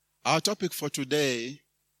Our topic for today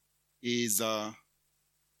is the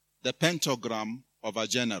pentagram of a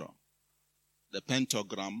general. The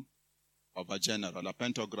pentagram of a general. A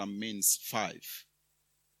pentagram means 5.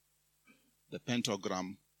 The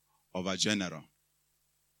pentagram of a general.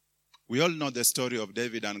 We all know the story of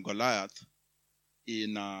David and Goliath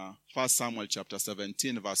in 1 Samuel chapter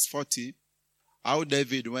 17, verse 40. How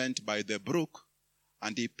David went by the brook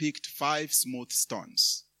and he picked 5 smooth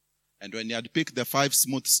stones. And when he had picked the 5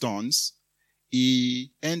 smooth stones,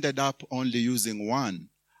 he ended up only using 1,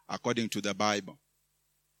 according to the Bible.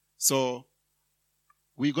 So,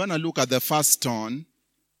 we're going to look at the first stone.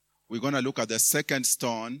 We're going to look at the second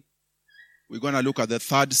stone. We're going to look at the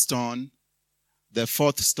third stone, the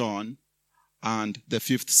fourth stone, and the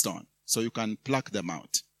fifth stone. So you can pluck them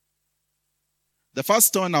out. The first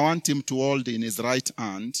stone I want him to hold in his right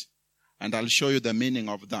hand, and I'll show you the meaning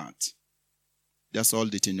of that. Just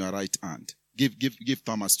hold it in your right hand. Give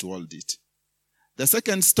Thomas to hold it. The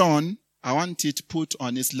second stone, I want it put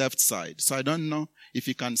on his left side. So I don't know if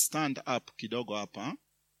he can stand up, kidogo up,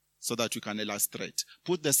 so that we can illustrate.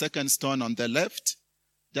 Put the second stone on the left,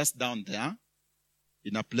 just down there,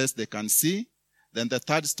 in a place they can see. Then the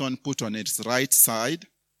third stone put on its right side,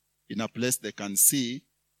 in a place they can see.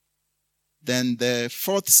 Then the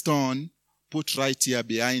fourth stone put right here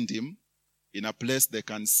behind him, in a place they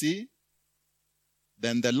can see.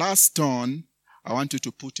 Then the last stone, I want you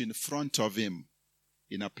to put in front of him,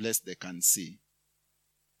 in a place they can see.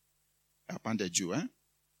 Upande juu,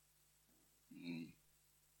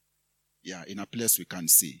 Yeah, in a place we can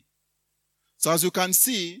see. So as you can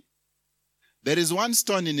see, there is 1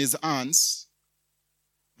 stone in his hands,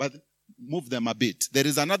 but move them a bit. There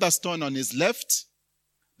is another stone on his left.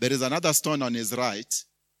 There is another stone on his right.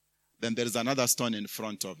 Then there is another stone in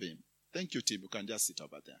front of him. Thank you, Tim. You can just sit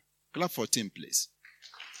over there. Clap for Tim, please.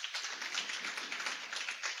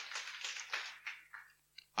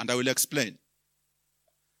 And I will explain.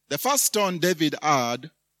 The first stone David had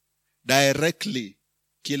directly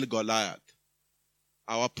killed Goliath.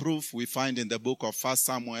 Our proof we find in the book of 1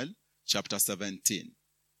 Samuel chapter 17.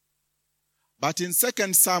 But in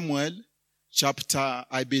 2 Samuel chapter,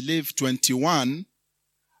 I believe, 21,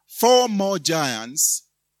 4 more giants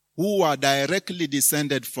who were directly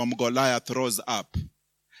descended from Goliath rose up.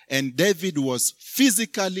 And David was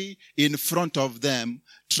physically in front of them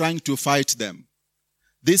trying to fight them.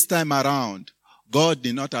 This time around, God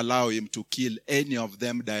did not allow him to kill any of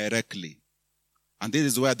them directly. And this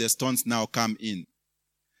is where the stones now come in.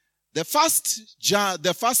 The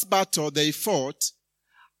first battle they fought,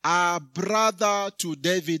 a brother to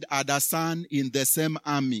David had a son in the same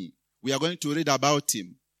army. We are going to read about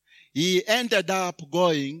him. He ended up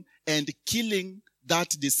going and killing that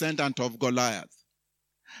descendant of Goliath.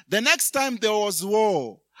 The next time there was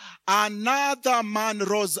war, another man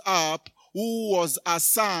rose up who was a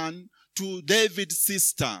son to David's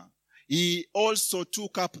sister. He also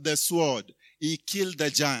took up the sword. He killed the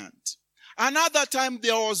giant. Another time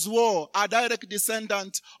there was war. A direct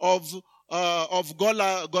descendant of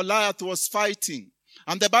Goliath was fighting.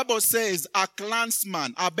 And the Bible says a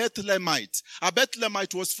clansman, a Bethlehemite. A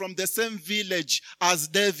Bethlehemite was from the same village as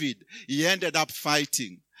David. He ended up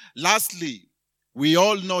fighting. Lastly, we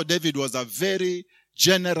all know David was a very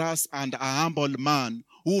generous and a humble man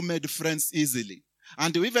who made friends easily.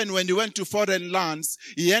 And even when he went to foreign lands,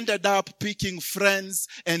 he ended up picking friends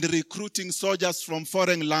and recruiting soldiers from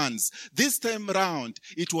foreign lands. This time round,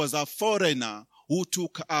 it was a foreigner who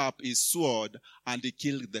took up his sword and he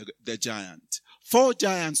killed the giant. 4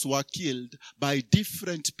 giants were killed by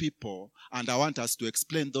different people, and I want us to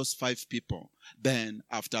explain those 5 people. Then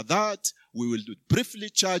after that, we will briefly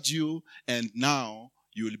charge you, and now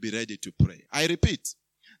you will be ready to pray. I repeat.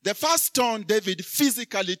 The first stone David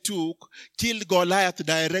physically took killed Goliath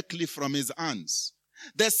directly from his hands.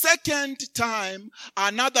 The second time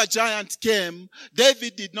another giant came,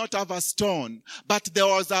 David did not have a stone, but there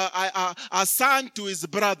was a son to his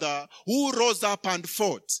brother who rose up and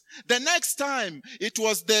fought. The next time it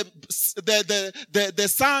was the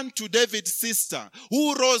son to David's sister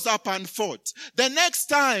who rose up and fought. The next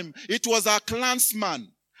time it was a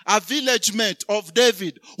clansman, a village mate of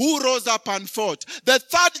David who rose up and fought. The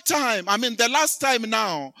third time, the last time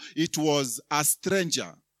now, it was a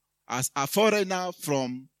stranger, as a foreigner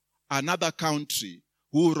from another country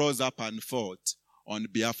who rose up and fought on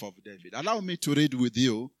behalf of David. Allow me to read with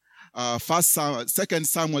you 2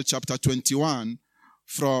 Samuel chapter 21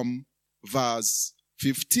 from verse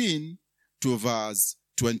 15 to verse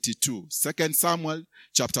 22. 2 Samuel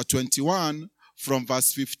chapter 21 from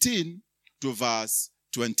verse 15 to verse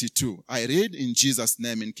 22. I read in Jesus'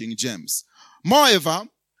 name in King James. Moreover,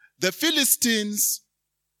 the Philistines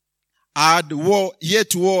had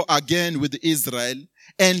yet war again with Israel,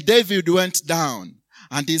 and David went down,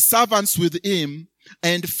 and his servants with him,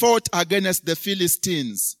 and fought against the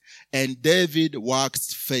Philistines, and David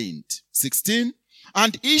waxed faint. 16.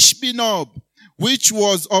 And Ishbinob, which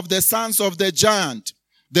was of the sons of the giant,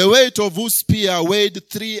 the weight of whose spear weighed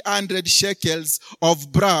 300 shekels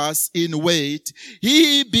of brass in weight,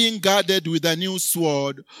 he being guarded with a new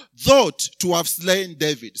sword, thought to have slain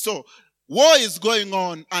David. So, war is going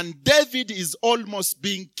on and David is almost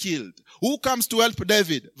being killed. Who comes to help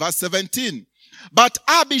David? Verse 17. But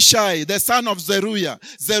Abishai, the son of Zeruiah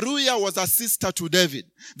was a sister to David.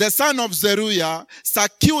 The son of Zeruiah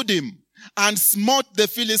secured him and smote the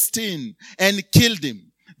Philistine and killed him.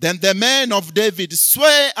 Then the men of David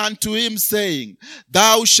sware unto him, saying,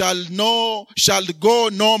 Thou shalt go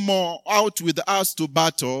no more out with us to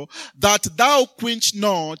battle, that thou quench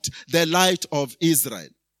not the light of Israel.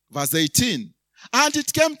 Verse 18. And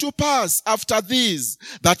it came to pass after this,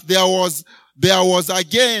 that there was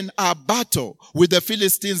again a battle with the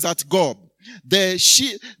Philistines at Gob.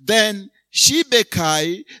 Then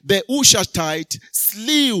Shibbekai, the Hushathite,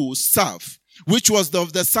 slew Saph, which was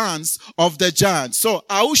of the sons of the giant. So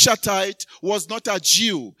a Hushathite was not a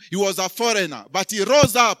Jew. He was a foreigner. But he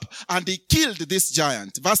rose up and he killed this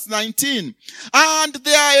giant. Verse 19. And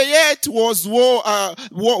there yet was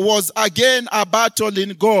again a battle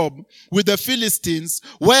in Gob with the Philistines,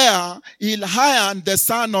 where Elhanan, the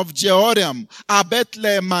son of Jehoram, a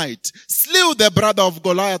Bethlehemite, slew the brother of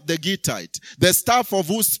Goliath the Gittite, the staff of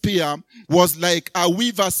whose spear was like a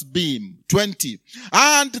weaver's beam. 20.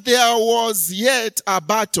 And there was yet a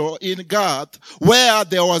battle in Gath, where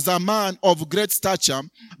there was a man of great stature,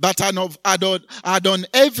 but had on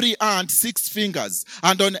every hand 6 fingers,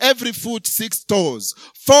 and on every foot 6 toes,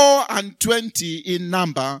 24 in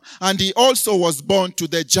number, and he also was born to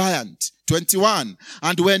the giant. 21.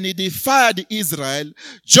 And when he defied Israel,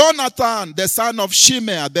 Jonathan, the son of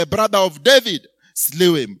Shimei, the brother of David,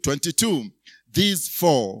 slew him. 22. These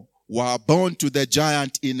 4 were born to the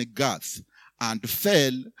giant in Gath, and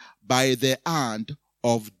fell by the hand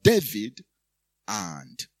of David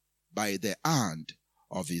and by the hand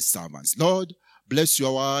of his servants. Lord, bless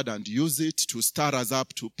your word and use it to stir us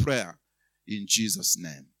up to prayer in Jesus'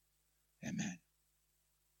 name. Amen.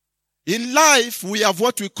 In life, we have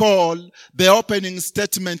what we call the opening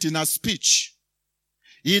statement in a speech.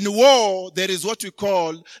 In war, there is what we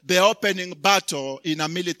call the opening battle in a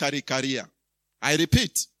military career. I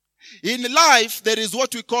repeat. In life, there is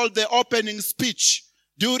what we call the opening speech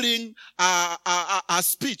during a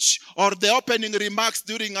speech, or the opening remarks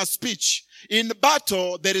during a speech. In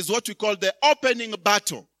battle, there is what we call the opening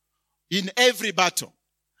battle in every battle.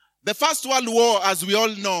 The First World War, as we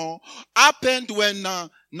all know, happened when,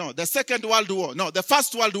 the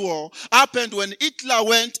First World War happened when Hitler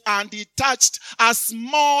went and he touched a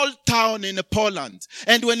small town in Poland.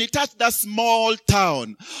 And when he touched that small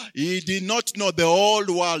town, he did not know the whole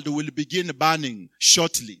world will begin burning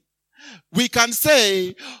shortly. We can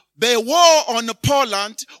say the war on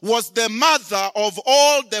Poland was the mother of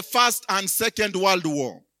all the First and Second World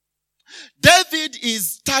War. David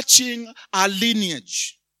is touching a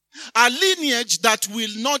lineage that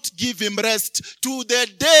will not give him rest to the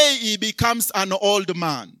day he becomes an old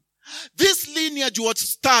man. This lineage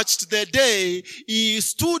was touched the day he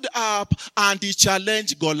stood up and he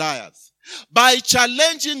challenged Goliath. By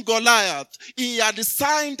challenging Goliath, he had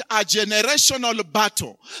signed a generational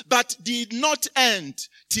battle that did not end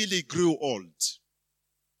till he grew old.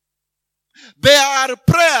 There are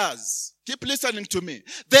prayers. Keep listening to me.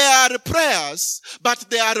 There are prayers, but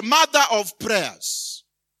they are mother of prayers.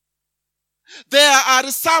 There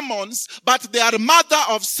are sermons, but they are mother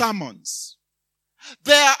of sermons.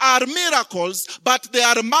 There are miracles, but they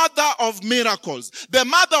are mother of miracles. The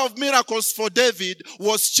mother of miracles for David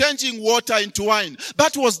was changing water into wine.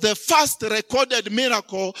 That was the first recorded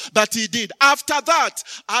miracle that he did. After that,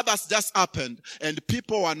 others just happened, and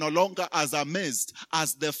people were no longer as amazed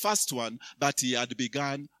as the first one that he had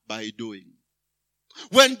begun by doing.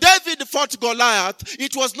 When David fought Goliath,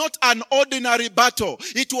 it was not an ordinary battle.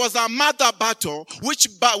 It was a mother battle which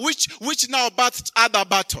now birthed other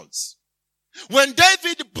battles. When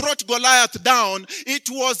David brought Goliath down, it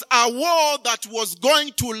was a war that was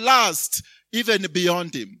going to last even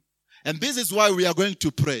beyond him. And this is why we are going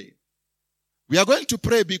to pray. We are going to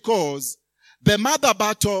pray because the mother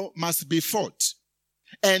battle must be fought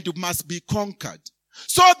and must be conquered,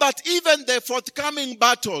 so that even the forthcoming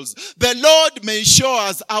battles, the Lord may show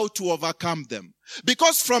us how to overcome them.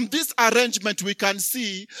 Because from this arrangement we can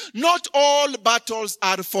see, not all battles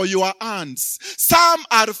are for your hands. Some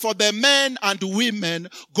are for the men and women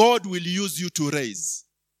God will use you to raise.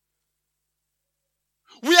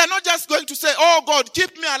 We are not just going to say, oh God,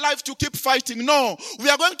 keep me alive to keep fighting. No, we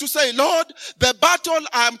are going to say, Lord, the battle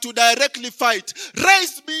I am to directly fight,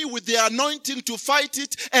 raise me with the anointing to fight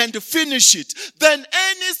it and finish it. Then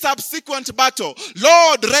any subsequent battle,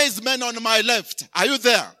 Lord, raise men on my left. Are you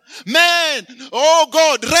there? Men, oh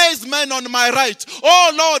God, raise men on my right.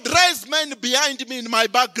 Oh Lord, raise men behind me in my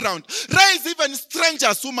background. Raise even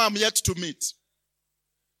strangers whom I'm yet to meet.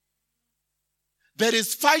 There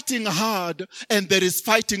is fighting hard and there is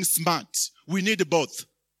fighting smart. We need both.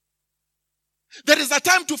 There is a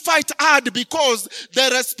time to fight hard because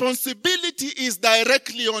the responsibility is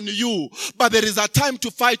directly on you. But there is a time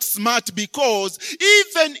to fight smart because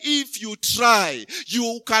even if you try,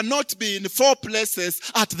 you cannot be in 4 places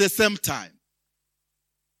at the same time.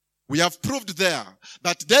 We have proved there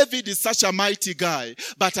that David is such a mighty guy,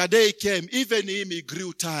 but a day came, even him, he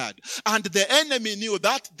grew tired. And the enemy knew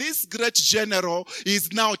that this great general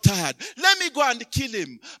is now tired. Let me go and kill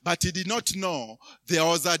him. But he did not know there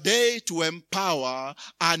was a day to empower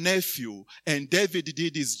a nephew. And David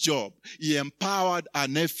did his job. He empowered a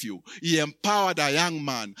nephew. He empowered a young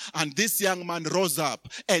man. And this young man rose up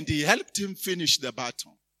and he helped him finish the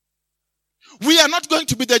battle. We are not going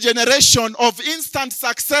to be the generation of instant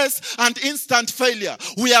success and instant failure.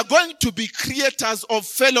 We are going to be creators of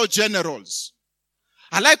fellow generals.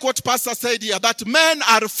 I like what Pastor said here, that men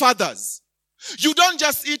are fathers. You don't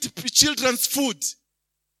just eat children's food.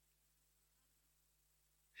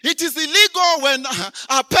 It is illegal when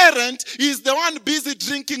a parent is the one busy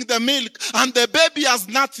drinking the milk and the baby has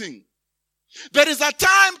nothing. There is a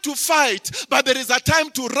time to fight, but there is a time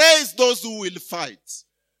to raise those who will fight.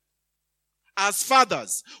 As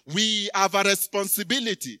fathers, we have a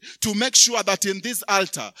responsibility to make sure that in this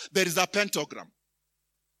altar, there is a pentagram.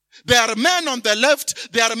 There are men on the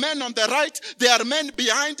left, there are men on the right, there are men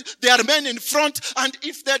behind, there are men in front, and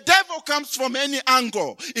if the devil comes from any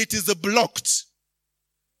angle, it is blocked.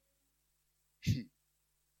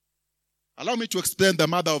 Allow me to explain the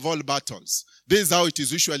mother of all battles. This is how it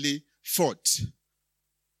is usually fought.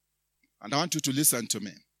 And I want you to listen to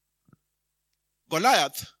me.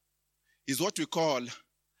 Goliath is what we call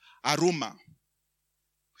a rumor.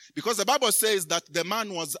 Because the Bible says that the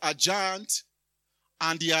man was a giant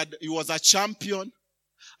and he was a champion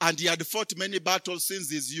and he had fought many battles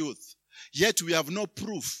since his youth. Yet we have no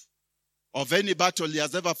proof of any battle he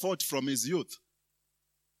has ever fought from his youth.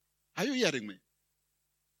 Are you hearing me?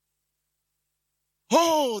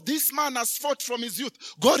 Oh, this man has fought from his youth.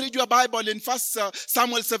 Go read your Bible in 1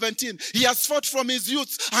 Samuel 17. He has fought from his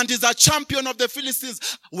youth and is a champion of the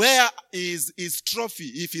Philistines. Where is his trophy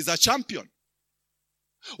if he's a champion?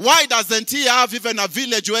 Why doesn't he have even a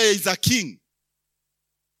village where he's a king?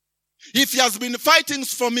 If he has been fighting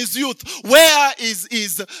from his youth, where is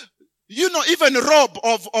his, even robe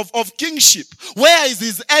of kingship? Where is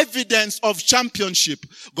his evidence of championship?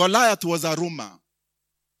 Goliath was a rumor.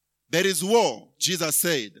 There is war, Jesus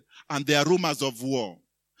said, and there are rumors of war.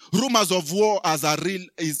 Rumors of war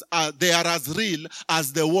they are as real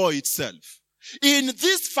as the war itself. In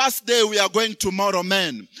this first day we are going tomorrow,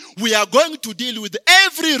 men, we are going to deal with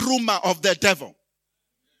every rumor of the devil.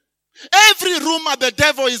 Every rumor the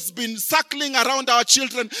devil has been circling around our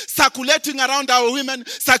children, circulating around our women,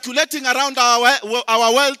 circulating around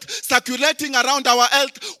our wealth, circulating around our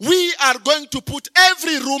health. We are going to put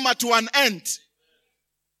every rumor to an end.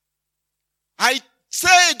 I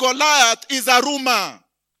say Goliath is a rumor.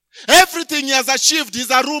 Everything he has achieved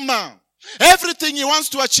is a rumor. Everything he wants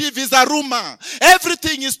to achieve is a rumor.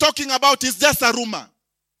 Everything he's talking about is just a rumor.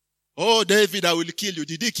 Oh, David, I will kill you.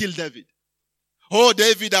 Did he kill David? Oh,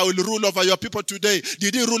 David, I will rule over your people today.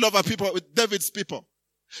 Did he rule over David's people?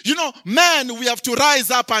 Men, we have to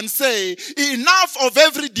rise up and say, enough of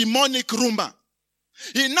every demonic rumor.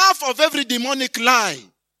 Enough of every demonic lie.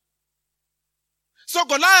 So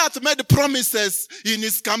Goliath made promises in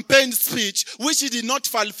his campaign speech, which he did not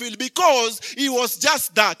fulfill because he was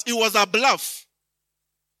just that. He was a bluff.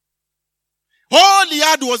 All he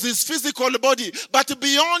had was his physical body, but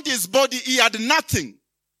beyond his body, he had nothing.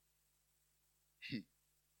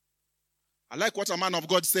 I like what a man of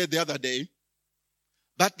God said the other day,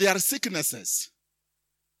 that there are sicknesses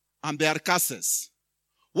and there are curses.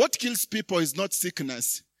 What kills people is not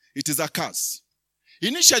sickness, it is a curse.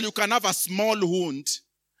 Initially, you can have a small wound,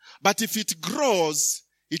 but if it grows,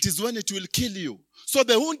 it is when it will kill you. So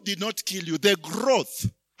the wound did not kill you. The growth,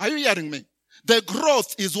 are you hearing me? The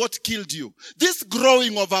growth is what killed you. This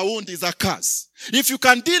growing of a wound is a curse. If you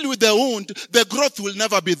can deal with the wound, the growth will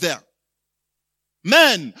never be there.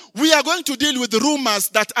 Men, we are going to deal with rumors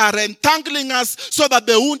that are entangling us so that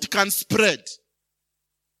the wound can spread.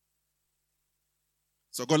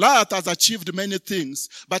 So Goliath has achieved many things,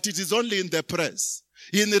 but it is only in the press.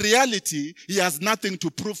 In reality, he has nothing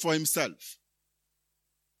to prove for himself.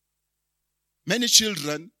 Many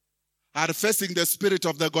children are facing the spirit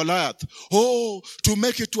of the Goliath. Oh, to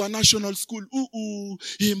make it to a national school.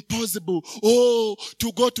 Impossible. Oh,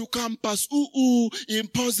 to go to campus.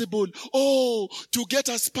 Impossible. Oh, to get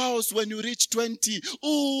a spouse when you reach 20.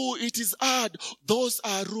 It is hard. Those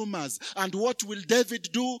are rumors. And what will David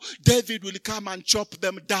do? David will come and chop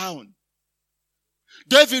them down.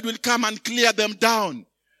 David will come and clear them down.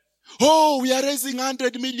 Oh, we are raising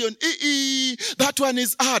 100 million. That one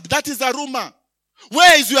is hard. That is a rumor.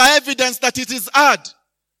 Where is your evidence that it is hard?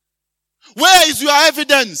 Where is your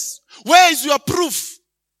evidence? Where is your proof?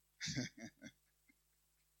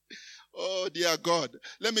 Oh, dear God.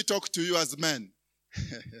 Let me talk to you as men.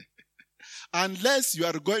 Unless you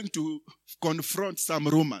are going to confront some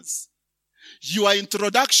rumors, your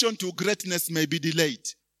introduction to greatness may be delayed.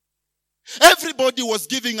 Everybody was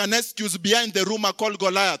giving an excuse behind the rumor called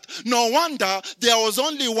Goliath. No wonder there was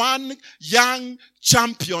only one young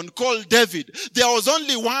champion called David. There was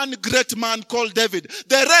only one great man called David.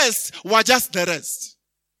 The rest were just the rest.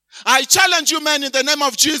 I challenge you men in the name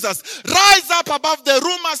of Jesus. Rise up above the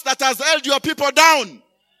rumors that has held your people down.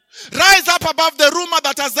 Rise up above the rumor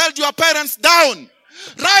that has held your parents down.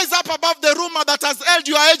 Rise up above the rumor that has held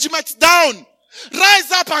your age mates down. Rise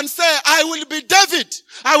up and say, I will be David.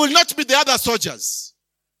 I will not be the other soldiers.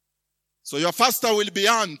 So your faster will be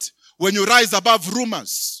earned when you rise above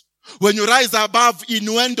rumors, when you rise above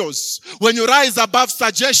innuendos, when you rise above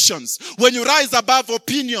suggestions, when you rise above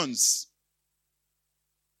opinions.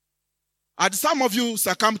 And some of you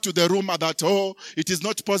succumb to the rumor that, it is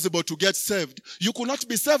not possible to get saved. You could not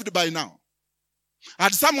be saved by now.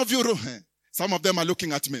 And some of them are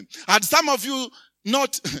looking at me. And some of you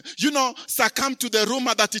succumb to the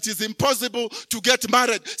rumor that it is impossible to get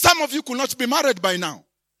married. Some of you could not be married by now.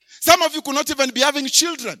 Some of you could not even be having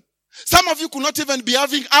children. Some of you could not even be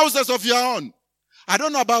having houses of your own. I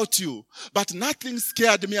don't know about you, but nothing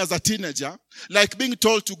scared me as a teenager like being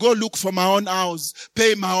told to go look for my own house,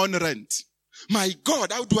 pay my own rent. My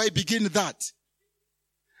God, how do I begin that?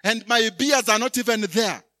 And my beers are not even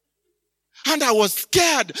there. And I was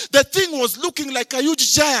scared. The thing was looking like a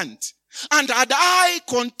huge giant. And had I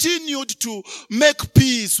continued to make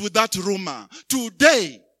peace with that rumor,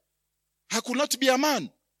 today, I could not be a man.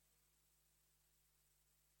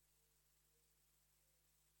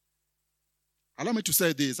 Allow me to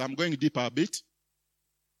say this. I'm going deeper a bit.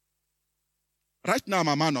 Right now, I'm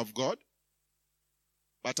a man of God,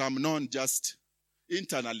 but I'm known just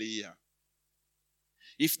internally here.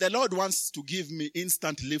 If the Lord wants to give me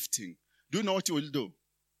instant lifting, do you know what he will do?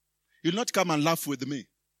 He'll not come and laugh with me.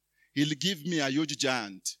 He'll give me a huge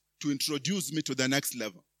giant to introduce me to the next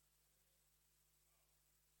level.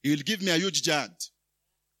 He will give me a huge giant.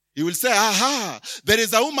 He will say, there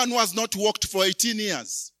is a woman who has not worked for 18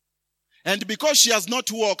 years. And because she has not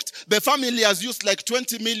worked, the family has used like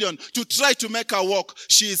 20 million to try to make her work.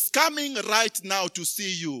 She is coming right now to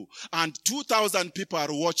see you. And 2,000 people are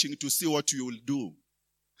watching to see what you will do.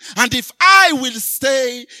 And if I will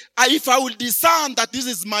discern that this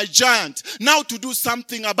is my giant, now to do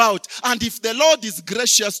something about, and if the Lord is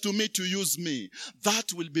gracious to me to use me,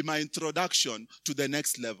 that will be my introduction to the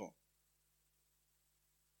next level.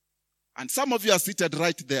 And some of you are seated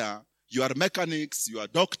right there. You are mechanics, you are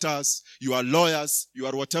doctors, you are lawyers, you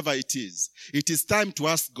are whatever it is. It is time to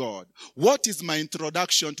ask God, what is my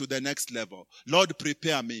introduction to the next level? Lord,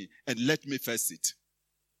 prepare me and let me face it.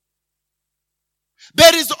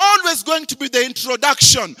 There is always going to be the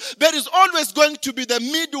introduction. There is always going to be the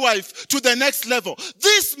midwife to the next level.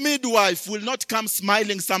 This midwife will not come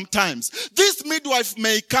smiling sometimes. This midwife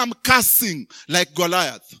may come cursing like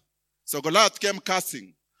Goliath. So Goliath came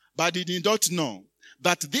cursing, but he did not know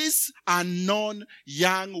that this unknown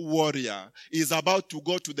young warrior is about to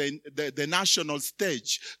go to the national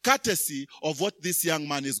stage, courtesy of what this young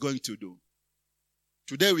man is going to do.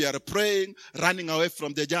 Today we are praying, running away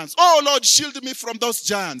from the giants. Oh Lord, shield me from those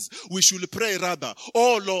giants. We should pray rather,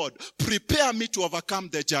 oh Lord, prepare me to overcome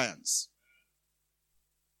the giants.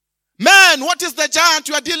 Man, what is the giant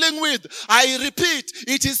you are dealing with? I repeat,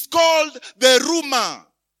 it is called the rumor.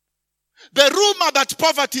 The rumor that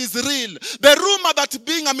poverty is real. The rumor that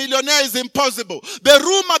being a millionaire is impossible. The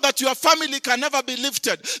rumor that your family can never be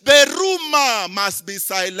lifted. The rumor must be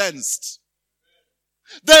silenced.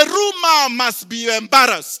 The rumor must be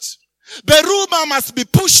embarrassed. The rumor must be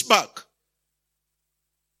pushed back.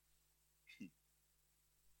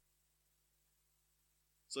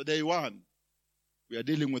 So day one, we are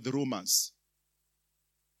dealing with rumors.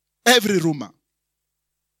 Every rumor.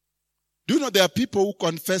 Do you know there are people who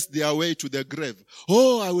confess their way to the grave?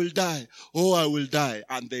 Oh, I will die. Oh, I will die.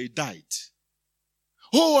 And they died.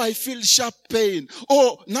 Oh, I feel sharp pain.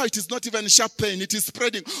 Oh, now it is not even sharp pain. It is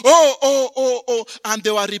spreading. Oh. And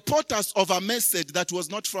they were reporters of a message that was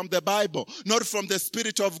not from the Bible, not from the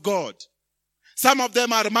Spirit of God. Some of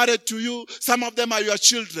them are married to you. Some of them are your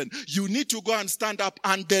children. You need to go and stand up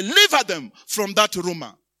and deliver them from that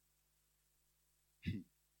rumor.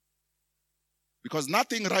 Because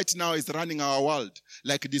nothing right now is running our world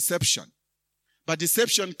like deception. But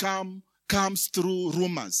deception comes through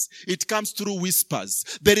rumors. It comes through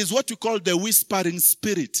whispers. There is what we call the whispering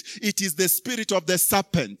spirit. It is the spirit of the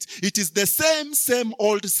serpent. It is the same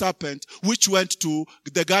old serpent which went to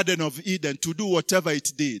the Garden of Eden to do whatever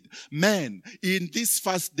it did. Men, in this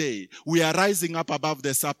first day, we are rising up above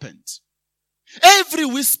the serpent. Every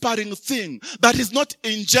whispering thing that is not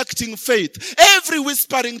injecting faith, every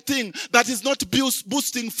whispering thing that is not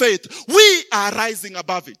boosting faith, we are rising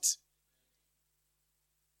above it.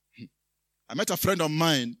 I met a friend of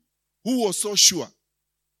mine who was so sure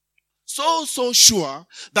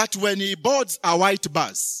that when he boards a white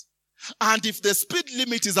bus, and if the speed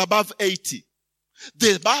limit is above 80,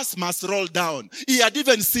 the bus must roll down. He had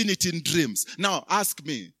even seen it in dreams. Now ask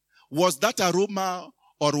me, was that a rumor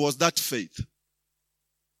or was that faith?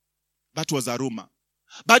 That was a rumor.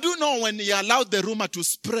 But you know, when he allowed the rumor to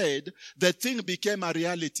spread, the thing became a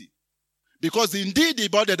reality. Because indeed he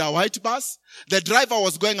boarded a white bus. The driver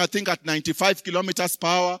was going, I think, at 95 kilometers per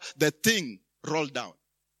hour. The thing rolled down.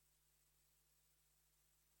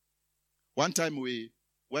 One time we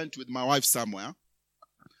went with my wife somewhere,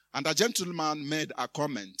 and a gentleman made a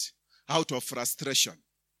comment out of frustration.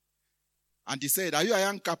 And he said, "Are you a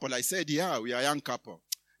young couple?" I said, "Yeah, we are a young couple."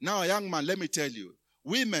 "Now, young man, let me tell you,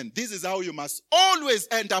 women, this is how you must always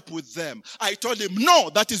end up with them." I told him, "No,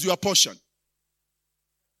 that is your portion.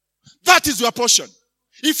 That is your portion.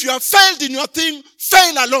 If you have failed in your thing,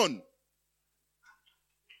 fail alone."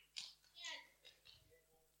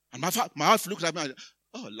 And my wife looked at me and said,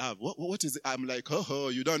 "Oh, love, what is it?" I'm like, "Oh,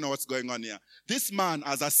 you don't know what's going on here." This man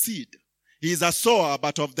has a seed. He is a sower,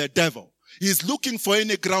 but of the devil. He is looking for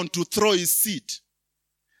any ground to throw his seed.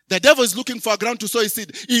 The devil is looking for a ground to sow his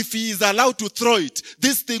seed. If he is allowed to throw it,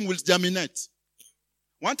 this thing will germinate.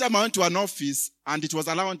 One time I went to an office, and it was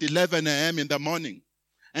around 11 a.m. in the morning.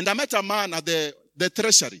 And I met a man at the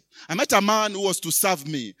treasury. I met a man who was to serve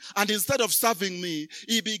me. And instead of serving me,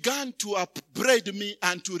 he began to upbraid me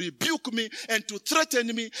and to rebuke me and to threaten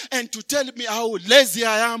me and to tell me how lazy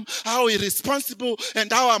I am, how irresponsible, and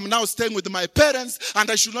how I'm now staying with my parents and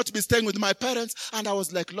I should not be staying with my parents. And I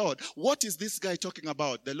was like, "Lord, what is this guy talking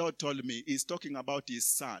about?" The Lord told me he's talking about his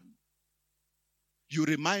son. You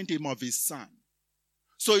remind him of his son.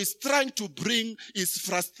 So he's trying to bring his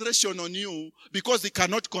frustration on you because he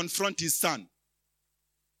cannot confront his son.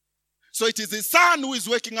 So it is his son who is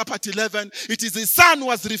waking up at 11. It is his son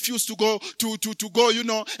who has refused to go,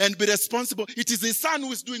 and be responsible. It is his son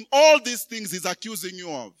who is doing all these things he's accusing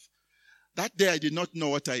you of. That day I did not know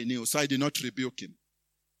what I knew, so I did not rebuke him.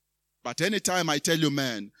 But anytime I tell you,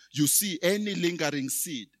 man, you see any lingering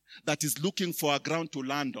seed that is looking for a ground to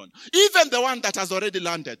land on, even the one that has already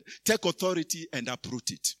landed, take authority and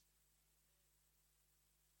uproot it.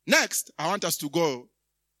 Next, I want us to go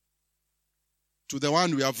to the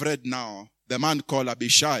one we have read now, the man called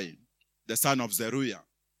Abishai, the son of Zeruiah.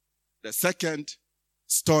 The second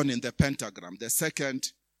stone in the pentagram, the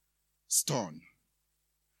second stone.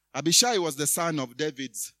 Abishai was the son of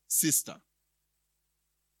David's sister.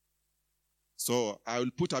 So I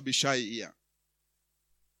will put Abishai here.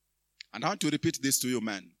 And I want to repeat this to you,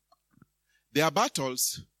 men. There are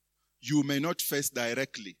battles you may not face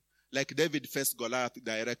directly, like David faced Goliath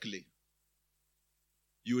directly.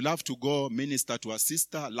 You will have to go minister to a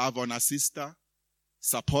sister, love on a sister,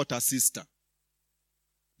 support a sister,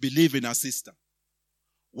 believe in a sister.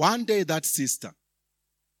 One day that sister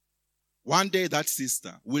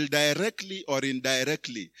will directly or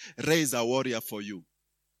indirectly raise a warrior for you.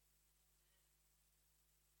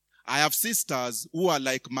 I have sisters who are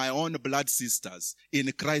like my own blood sisters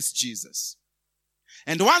in Christ Jesus.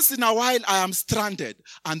 And once in a while I am stranded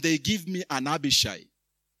and they give me an Abishai.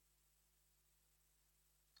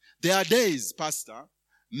 There are days, Pastor,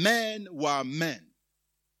 men were men.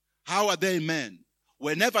 How are they men?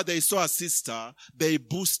 Whenever they saw a sister, they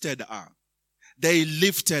boosted her. They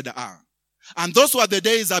lifted her. And those were the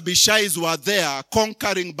days Abishais were there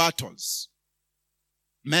conquering battles.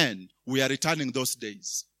 Men, we are returning those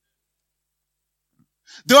days.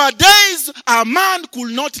 There were days a man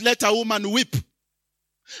could not let a woman weep.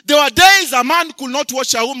 There were days a man could not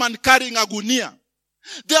watch a woman carrying a gunia.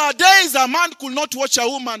 There are days a man could not watch a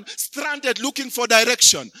woman stranded looking for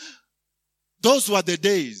direction. Those were the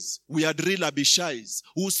days we had real Abishais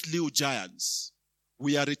who slew giants.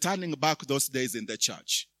 We are returning back those days in the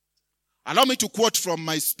church. Allow me to quote from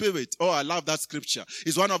my spirit. Oh, I love that scripture.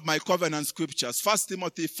 It's one of my covenant scriptures. 1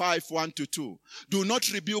 Timothy 5, 1-2. Do not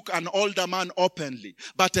rebuke an older man openly,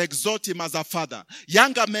 but exhort him as a father,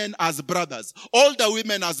 younger men as brothers, older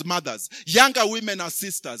women as mothers, younger women as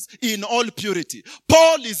sisters, in all purity.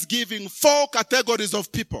 Paul is giving 4 categories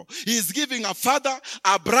of people. He is giving a father,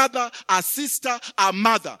 a brother, a sister, a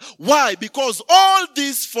mother. Why? Because all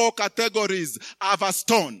these 4 categories have a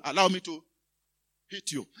stone. Allow me to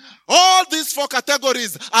hit you. All these 4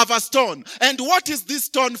 categories have a stone. And what is this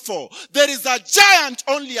stone for? There is a giant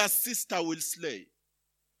only a sister will slay.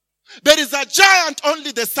 There is a giant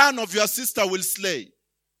only the son of your sister will slay.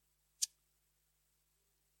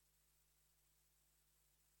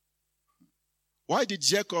 Why did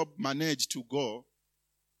Jacob manage to go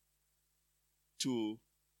to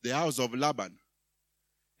the house of Laban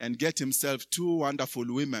and get himself 2 wonderful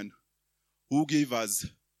women who gave us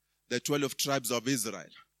the 12 tribes of Israel?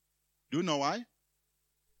 Do you know why?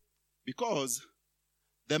 Because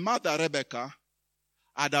the mother, Rebekah,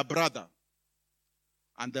 had a brother.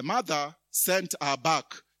 And the mother sent her back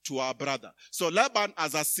to her brother. So Laban,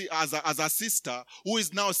 as a sister, who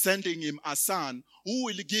is now sending him a son, who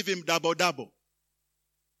will give him double.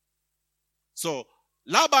 So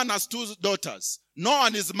Laban has 2 daughters. No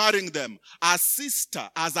one is marrying them. A sister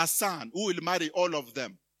has a son who will marry all of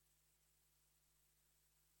them.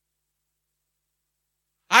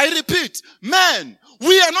 I repeat, men,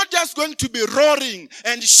 we are not just going to be roaring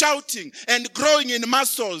and shouting and growing in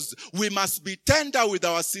muscles. We must be tender with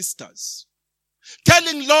our sisters.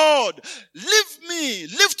 Telling Lord,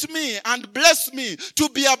 lift me and bless me to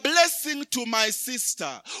be a blessing to my sister.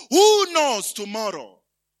 Who knows tomorrow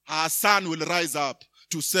her son will rise up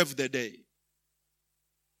to save the day.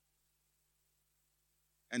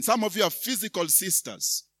 And some of you have physical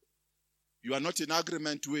sisters you are not in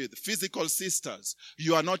agreement with, physical sisters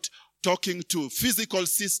you are not talking to, physical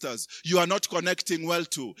sisters you are not connecting well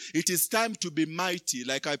to. It is time to be mighty,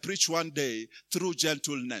 like I preached one day, through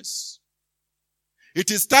gentleness. It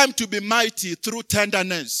is time to be mighty through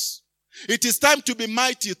tenderness. It is time to be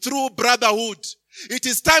mighty through brotherhood. It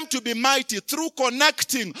is time to be mighty through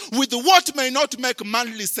connecting with what may not make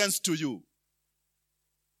manly sense to you.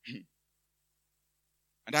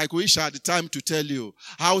 And I wish I had time to tell you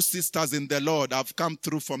how sisters in the Lord have come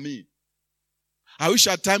through for me. I wish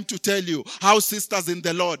I had time to tell you how sisters in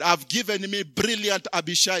the Lord have given me brilliant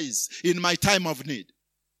Abishais in my time of need.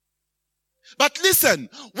 But listen,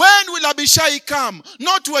 when will Abishai come?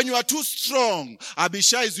 Not when you are too strong.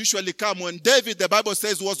 Abishais usually come when David, the Bible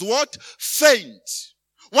says, was what? Faint.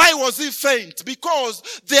 Why was he faint?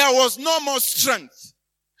 Because there was no more strength.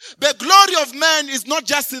 The glory of man is not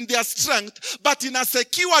just in their strength, but in a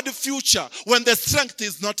secured future when the strength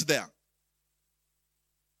is not there.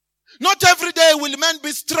 Not every day will men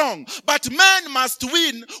be strong, but men must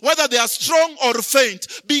win whether they are strong or faint,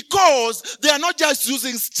 because they are not just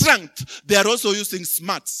using strength, they are also using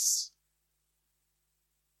smarts.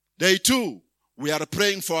 Day 2, we are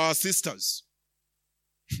praying for our sisters.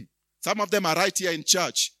 Some of them are right here in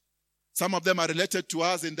church. Some of them are related to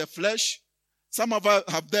us in the flesh. Some of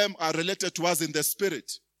them are related to us in the spirit.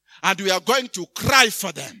 And we are going to cry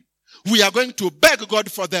for them. We are going to beg God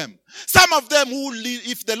for them. Some of them,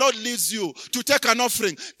 if the Lord leads you to take an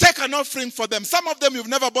offering for them. Some of them, you've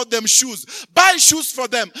never bought them shoes. Buy shoes for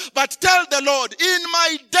them. But tell the Lord, in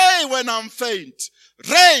my day when I'm faint,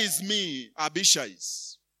 raise me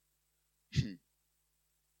Abishais.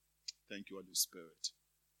 Thank you, Holy Spirit.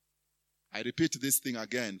 I repeat this thing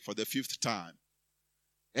again for the 5th time.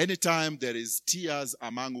 Anytime there is tears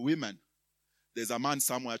among women, there's a man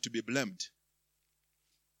somewhere to be blamed.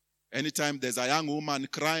 Anytime there's a young woman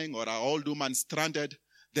crying or an old woman stranded,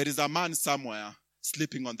 there is a man somewhere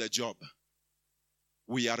sleeping on the job.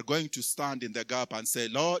 We are going to stand in the gap and say,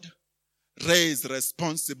 Lord, raise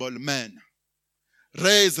responsible men.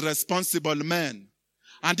 Raise responsible men.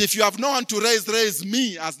 And if you have no one to raise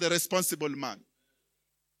me as the responsible man.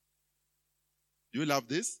 Do you love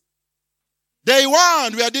this? Day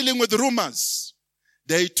 1, we are dealing with rumors.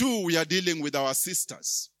 Day 2, we are dealing with our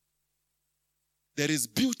sisters. There is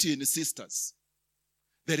beauty in sisters.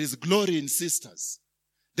 There is glory in sisters.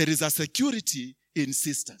 There is a security in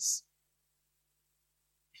sisters.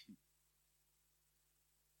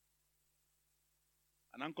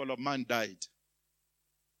 An uncle of mine died.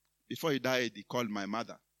 Before he died, he called my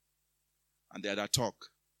mother. And they had a talk.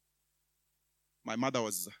 My mother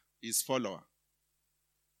was his follower.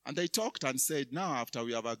 And they talked and said, now after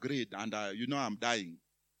we have agreed, and I'm dying,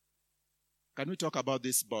 can we talk about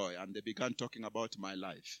this boy? And they began talking about my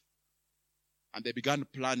life. And they began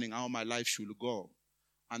planning how my life should go.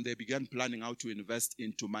 And they began planning how to invest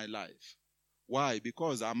into my life. Why?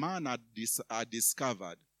 Because a man had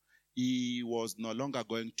discovered he was no longer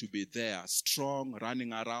going to be there, strong,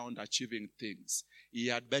 running around, achieving things. He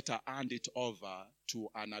had better hand it over to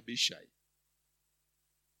an Abishai.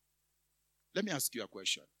 Let me ask you a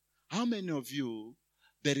question. How many of you,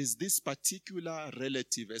 there is this particular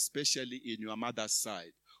relative, especially in your mother's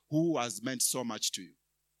side, who has meant so much to you?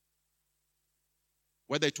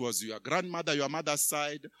 Whether it was your grandmother, your mother's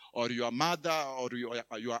side, or your mother, or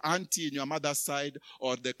your auntie in your mother's side,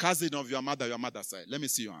 or the cousin of your mother's side. Let me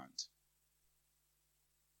see your hand.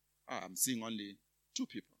 I'm seeing only 2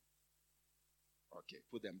 people. Okay,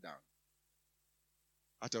 put them down.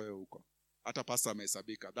 Ata Pastor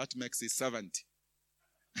Mesabika. That makes it 70.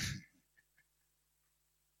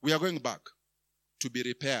 We are going back to be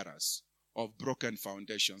repairers of broken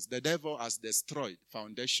foundations. The devil has destroyed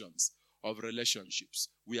foundations of relationships.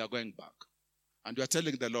 We are going back. And we are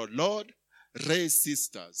telling the Lord, Lord, raise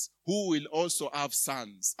sisters who will also have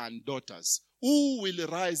sons and daughters who will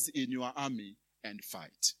rise in your army and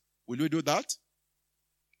fight. Will we do that?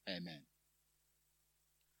 Amen.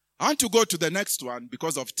 I want to go to the next one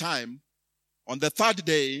because of time. On the 3rd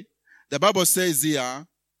day, the Bible says here,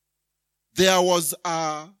 there was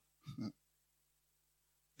a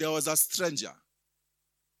stranger.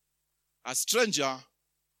 A stranger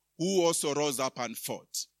who also rose up and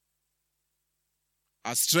fought.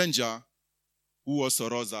 A stranger who also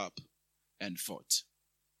rose up and fought.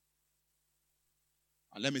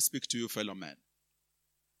 And let me speak to you, fellow men.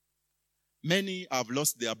 Many have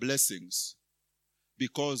lost their blessings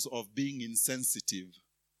because of being insensitive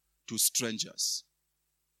to strangers.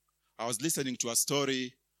 I was listening to a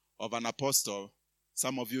story of an apostle.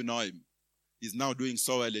 Some of you know him. He's now doing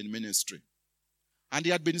so well in ministry. And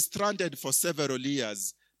he had been stranded for several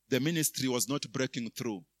years. The ministry was not breaking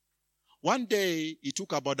through. One day, he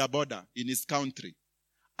took a boda in his country.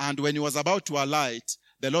 And when he was about to alight,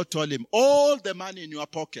 the Lord told him, all the money in your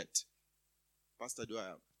pocket. Pastor, do I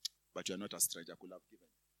have? But you are not a stranger. I could have given.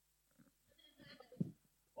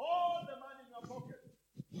 All the money in your pocket.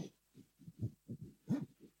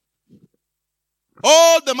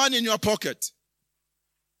 All the money in your pocket.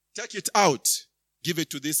 Take it out. Give it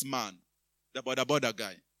to this man, the boda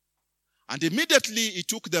guy. And immediately he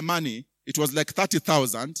took the money. It was like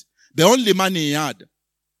 30,000. The only money he had.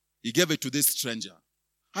 He gave it to this stranger.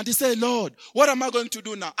 And he said, Lord, what am I going to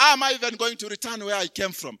do now? Am I even going to return where I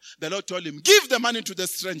came from? The Lord told him, give the money to the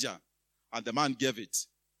stranger. And the man gave it.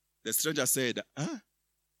 The stranger said,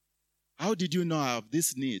 how did you know I have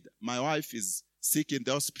this need? My wife is sick in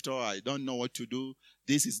the hospital. I don't know what to do.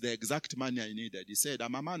 This is the exact money I needed. He said,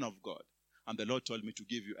 I'm a man of God. And the Lord told me to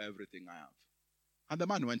give you everything I have. And the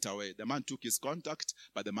man went away. The man took his contact,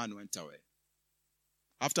 but the man went away.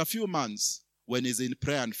 After a few months, when he's in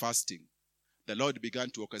prayer and fasting, the Lord began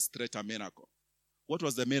to orchestrate a miracle. What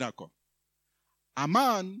was the miracle? A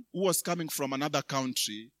man who was coming from another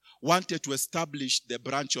country wanted to establish the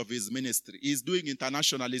branch of his ministry. He's doing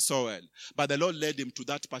internationally so well, but the Lord led him to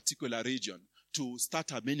that particular region to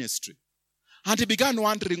start a ministry. And he began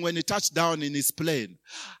wondering when he touched down in his plane,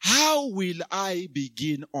 how will I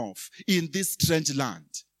begin off in this strange land?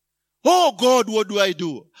 Oh God, what do I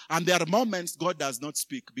do? And there are moments God does not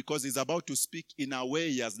speak because he's about to speak in a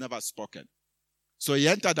way he has never spoken. So he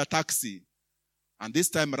entered a taxi, and this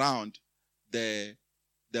time around, the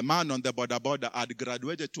man on the boda had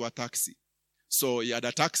graduated to a taxi. So he had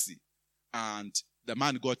a taxi, and the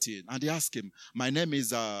man got in, and he asked him, my name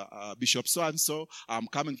is Bishop so-and-so, I'm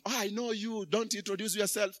coming. Oh, I know you, don't introduce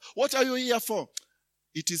yourself. What are you here for?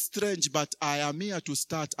 It is strange, but I am here to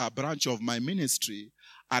start a branch of my ministry,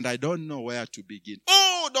 and I don't know where to begin.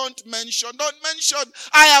 Oh, don't mention.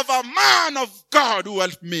 I have a man of God who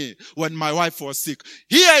helped me when my wife was sick.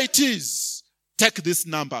 Here it is. Take this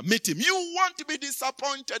number. Meet him. You won't be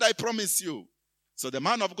disappointed, I promise you. So the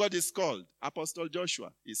man of God is called Apostle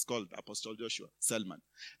Joshua. He's called Apostle Joshua Selman.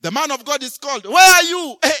 The man of God is called. Where are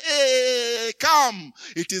you? Hey, come.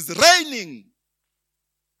 It is raining.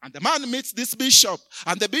 And the man meets this bishop,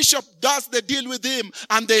 and the bishop does the deal with him,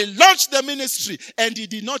 and they launch the ministry. And he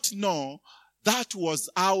did not know that was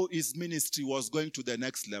how his ministry was going to the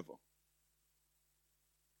next level.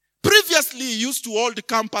 Previously, he used to hold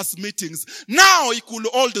campus meetings. Now he could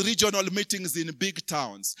hold regional meetings in big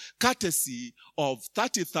towns, courtesy of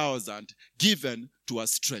 30,000 given to a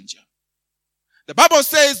stranger. The Bible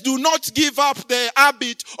says, do not give up the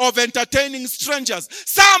habit of entertaining strangers.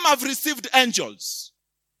 Some have received angels.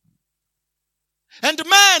 And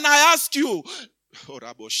man, I ask you,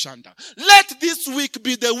 let this week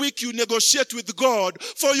be the week you negotiate with God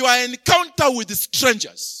for your encounter with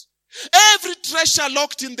strangers. Every treasure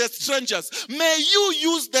locked in the strangers, may you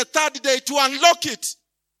use the third day to unlock it.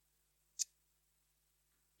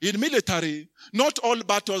 In military, not all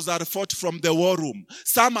battles are fought from the war room.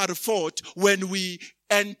 Some are fought when we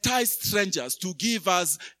entice strangers to give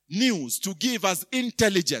us news, to give us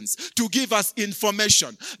intelligence, to give us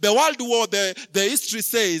information. The World War, the history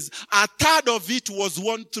says, a third of it was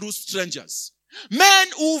won through strangers. Men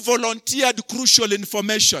who volunteered crucial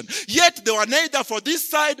information, yet they were neither for this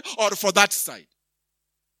side or for that side.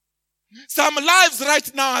 Some lives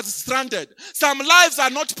right now are stranded. Some lives are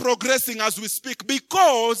not progressing as we speak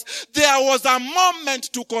because there was a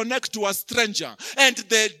moment to connect to a stranger and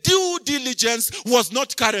the due diligence was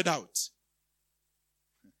not carried out.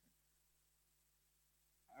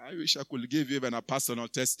 I wish I could give you even a personal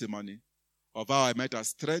testimony of how I met a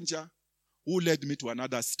stranger who led me to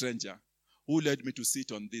another stranger who led me to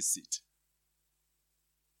sit on this seat.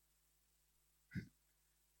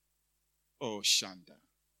 Oh, Shanda.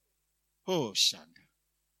 Oh, Shanda.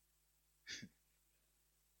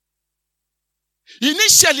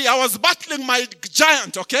 Initially, I was battling my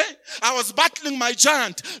giant, okay? I was battling my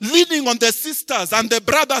giant, leaning on the sisters and the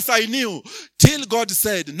brothers I knew, till God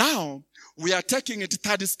said, now, we are taking it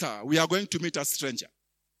third star. We are going to meet a stranger.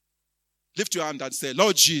 Lift your hand and say,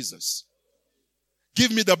 Lord Jesus,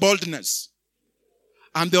 give me the boldness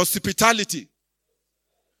and the hospitality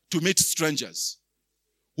to meet strangers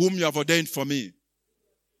whom you have ordained for me.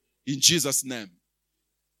 In Jesus' name.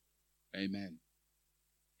 Amen.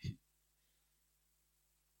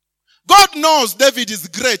 God knows David is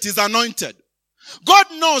great, he's anointed. God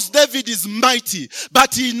knows David is mighty,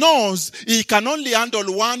 but he knows he can only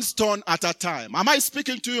handle one stone at a time. Am I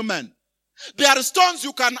speaking to you, men? There are stones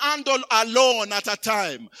you can handle alone at a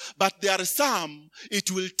time, but there are some it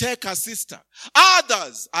will take a sister.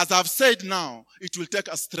 Others, as I've said now, it will take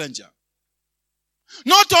a stranger.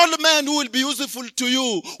 Not all men who will be useful to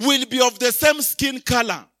you will be of the same skin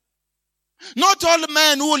color. Not all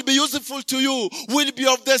men who will be useful to you will be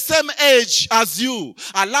of the same age as you.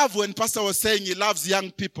 I love when Pastor was saying he loves young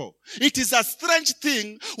people. It is a strange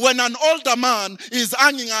thing when an older man is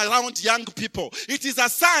hanging around young people. It is a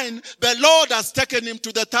sign the Lord has taken him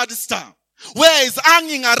to the third star, where he's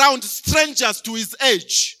hanging around strangers to his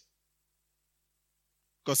age.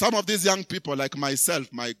 Because some of these young people, like myself,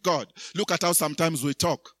 my God, look at how sometimes we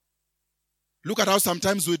talk. Look at how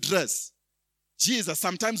sometimes we dress. Jesus,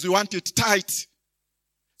 sometimes we want it tight.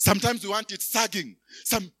 Sometimes we want it sagging.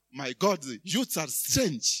 My God, the youths are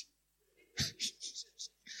strange.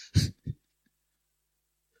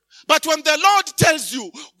 But when the Lord tells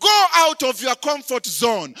you, go out of your comfort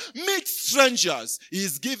zone, meet strangers, He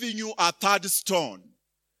is giving you a third stone.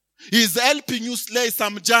 He is helping you slay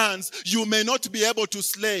some giants you may not be able to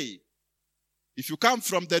slay. If you come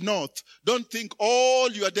from the north, don't think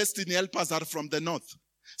all your destiny helpers are from the north.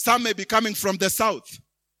 Some may be coming from the south.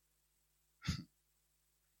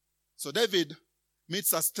 So David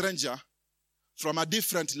meets a stranger from a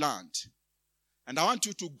different land. And I want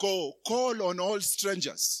you to go call on all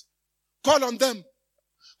strangers. Call on them.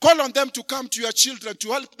 Call on them to come to your children, to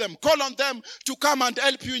help them. Call on them to come and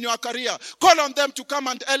help you in your career. Call on them to come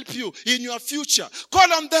and help you in your future.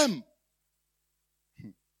 Call on them.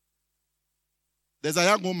 There's a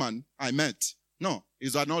young woman I met. No,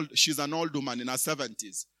 she's an old woman in her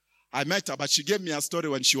 70s. I met her, but she gave me a story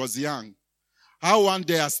when she was young. How one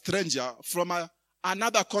day a stranger from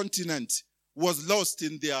another continent was lost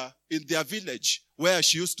in their village where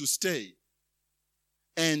she used to stay.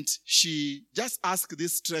 And she just asked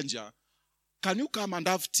this stranger, can you come and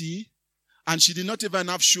have tea? And she did not even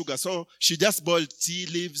have sugar. So she just boiled tea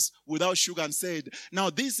leaves without sugar and said, now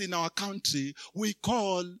this in our country, we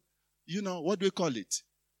call, what do we call it?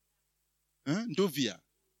 Nduvia.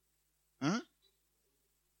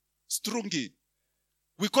 Strungi.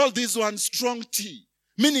 We call this one strong tea,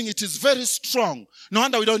 meaning it is very strong. No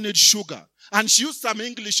wonder we don't need sugar. And she used some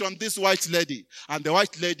English on this white lady. And the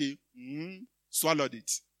white lady swallowed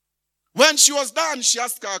it. When she was done, she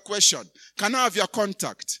asked her a question. Can I have your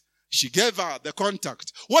contact? She gave her the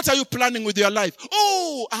contact. What are you planning with your life?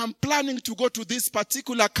 Oh, I'm planning to go to this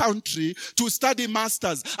particular country to study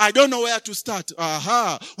masters. I don't know where to start.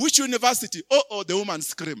 Aha. Which university? Oh, the woman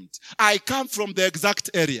screamed. I come from the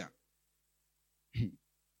exact area.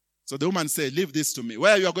 So the woman said, leave this to me.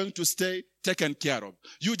 Where you are going to stay, taken care of.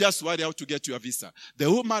 You just worry how to get your visa. The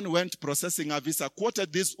woman went processing her visa,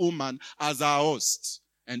 quoted this woman as her host.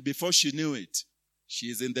 And before she knew it, she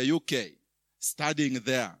is in the UK, studying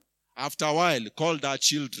there. After a while, called her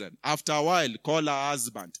children. After a while, called her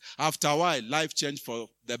husband. After a while, life changed for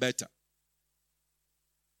the better.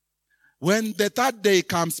 When the third day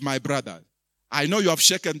comes, my brother, I know you have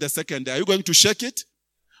shaken the second day. Are you going to shake it?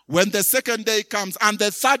 When the second day comes and the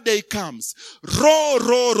third day comes,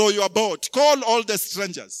 row your boat. Call all the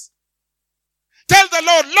strangers. Tell the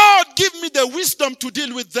Lord, Lord, give me the wisdom to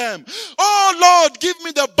deal with them. Oh, Lord, give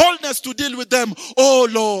me the boldness to deal with them. Oh,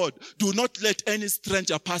 Lord, do not let any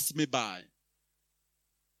stranger pass me by.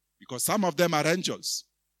 Because some of them are angels.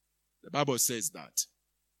 The Bible says that.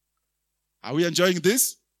 Are we enjoying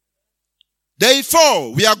this? Day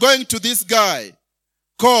 4, we are going to this guy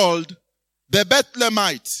called the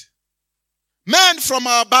Bethlehemite. Men from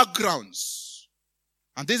our backgrounds.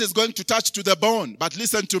 And this is going to touch to the bone, but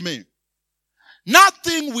listen to me.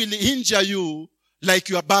 Nothing will injure you like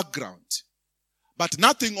your background. But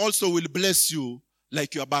nothing also will bless you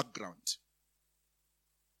like your background.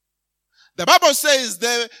 The Bible says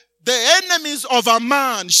the enemies of a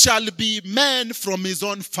man shall be men from his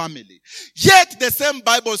own family. Yet the same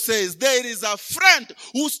Bible says there is a friend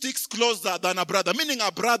who sticks closer than a brother. Meaning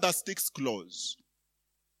a brother sticks close.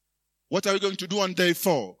 What are we going to do on day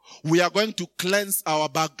 4? We are going to cleanse our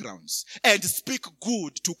backgrounds and speak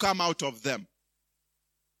good to come out of them.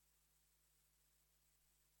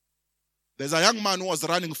 There's a young man who was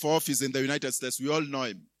running for office in the United States. We all know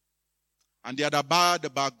him. And he had a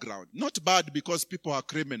bad background. Not bad because people are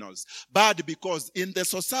criminals. Bad because in the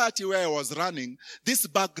society where he was running, this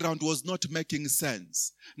background was not making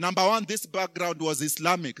sense. Number 1, this background was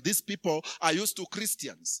Islamic. These people are used to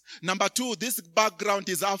Christians. Number 2, this background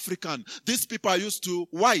is African. These people are used to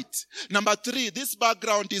white. Number 3, this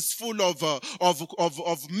background is full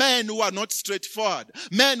of men who are not straightforward.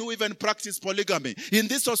 Men who even practice polygamy. In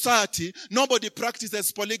this society, nobody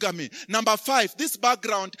practices polygamy. Number 5, this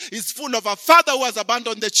background is full of a father who has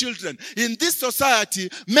abandoned the children. In this society,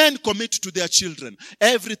 men commit to their children.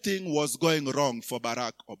 Everything was going wrong for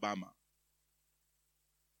Barack Obama.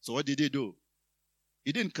 So what did he do?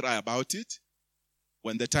 He didn't cry about it.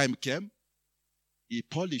 When the time came, he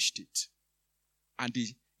polished it. And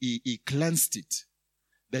he cleansed it.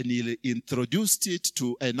 Then he introduced it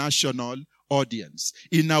to a national audience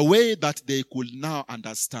in a way that they could now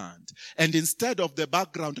understand. And instead of the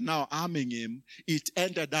background now harming him, it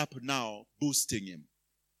ended up now boosting him.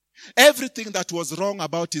 Everything that was wrong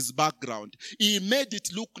about his background, he made it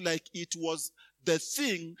look like it was the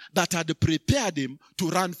thing that had prepared him to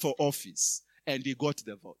run for office. And he got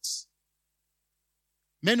the votes.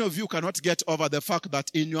 Many of you cannot get over the fact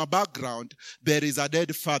that in your background, there is a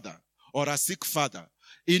dead father or a sick father.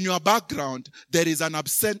 In your background, there is an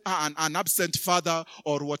absent father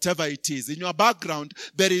or whatever it is. In your background,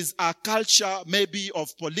 there is a culture maybe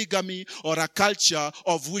of polygamy or a culture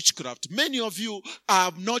of witchcraft. Many of you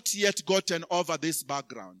have not yet gotten over this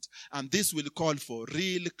background. And this will call for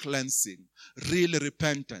real cleansing, real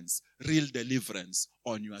repentance, real deliverance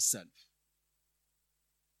on yourself.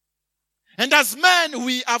 And as men,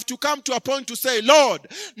 we have to come to a point to say, Lord,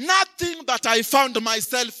 nothing that I found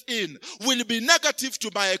myself in will be negative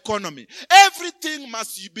to my economy. Everything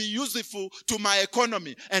must be useful to my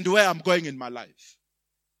economy and where I'm going in my life.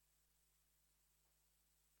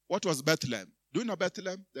 What was Bethlehem? Do you know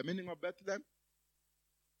Bethlehem? The meaning of Bethlehem?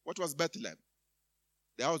 What was Bethlehem?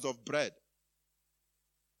 The house of bread.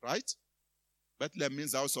 Right? Bethlehem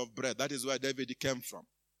means house of bread. That is where David came from.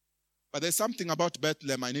 But there's something about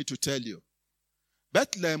Bethlehem I need to tell you.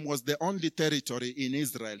 Bethlehem was the only territory in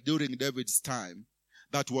Israel during David's time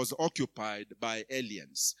that was occupied by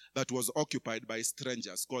aliens, that was occupied by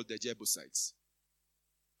strangers called the Jebusites.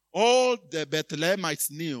 All the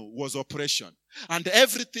Bethlehemites knew was oppression. And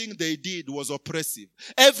everything they did was oppressive.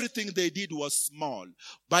 Everything they did was small.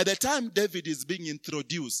 By the time David is being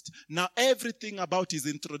introduced, now everything about his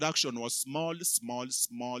introduction was small, small,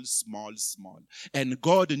 small, small, small. And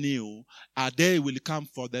God knew a day will come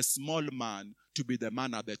for the small man to be the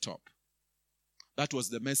man at the top. That was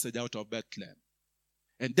the message out of Bethlehem.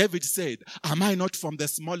 And David said, am I not from the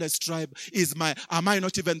smallest tribe? Am I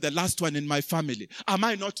not even the last one in my family? Am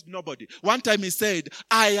I not nobody? One time he said,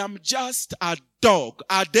 I am just a dog,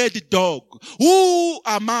 a dead dog. Who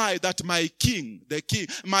am I that my king,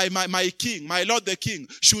 my king, my Lord the king,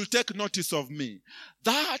 should take notice of me?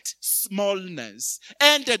 That smallness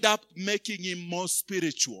ended up making him more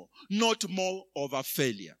spiritual, not more of a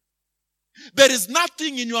failure. There is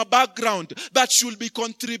nothing in your background that should be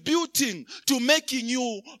contributing to making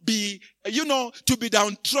you be, to be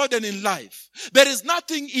downtrodden in life. There is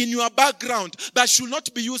nothing in your background that should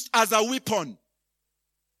not be used as a weapon.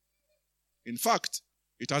 In fact,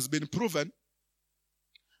 it has been proven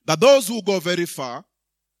that those who go very far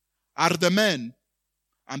are the men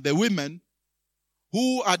and the women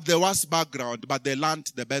who had the worst background, but they learned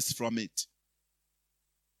the best from it.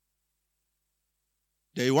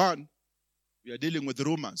 Day 1, we are dealing with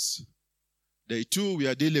rumors. Day 2, we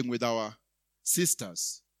are dealing with our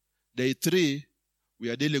sisters. Day 3, we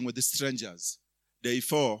are dealing with the strangers. Day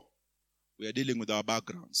 4, we are dealing with our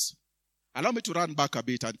backgrounds. Allow me to run back a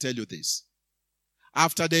bit and tell you this.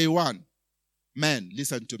 After day 1, men,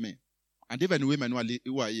 listen to me, and even women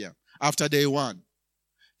who are here. After day 1,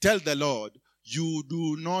 tell the Lord, you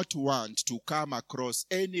do not want to come across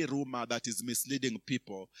any rumor that is misleading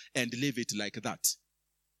people and leave it like that.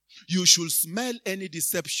 You should smell any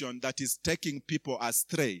deception that is taking people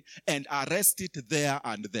astray and arrest it there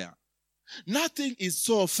and there. Nothing is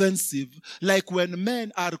so offensive like when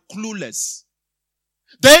men are clueless.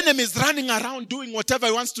 The enemy is running around doing whatever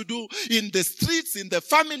he wants to do in the streets, in the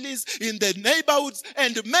families, in the neighborhoods,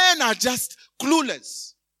 and men are just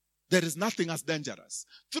clueless. There is nothing as dangerous.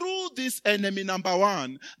 Through this enemy, number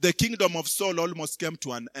 1, the kingdom of Saul almost came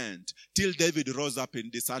to an end till David rose up in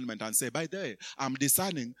discernment and said, by the way, I'm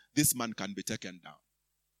discerning this man can be taken down.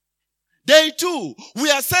 Day 2,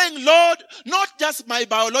 we are saying, Lord, not just my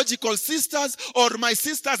biological sisters or my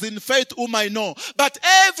sisters in faith whom I know, but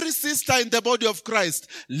every sister in the body of Christ,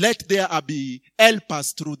 let there be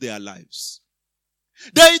helpers through their lives.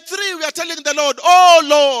 Day 3, we are telling the Lord, oh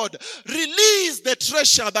Lord, release the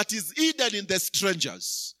treasure that is hidden in the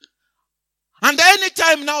strangers. And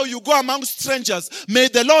anytime now you go among strangers, may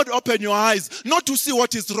the Lord open your eyes, not to see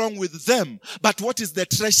what is wrong with them, but what is the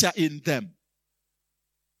treasure in them.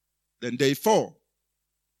 Then day 4,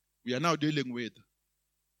 we are now dealing with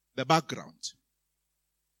the background.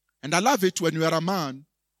 And I love it when you are a man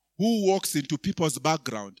who walks into people's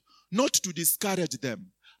background, not to discourage them,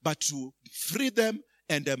 but to free them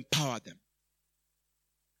and empower them.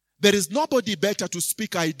 There is nobody better to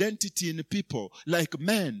speak identity in people like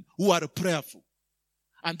men who are prayerful.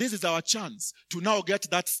 And this is our chance to now get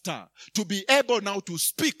that star, to be able now to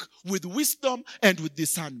speak with wisdom and with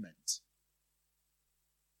discernment.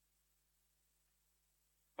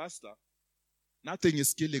 Pastor, nothing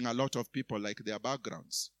is killing a lot of people like their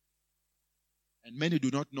backgrounds. And many do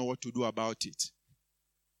not know what to do about it.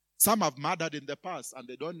 Some have murdered in the past and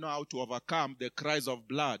they don't know how to overcome the cries of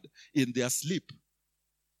blood in their sleep.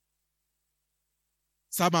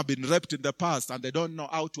 Some have been raped in the past and they don't know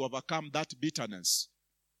how to overcome that bitterness.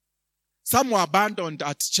 Some were abandoned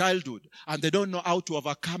at childhood and they don't know how to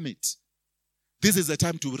overcome it. This is the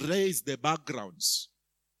time to raise the backgrounds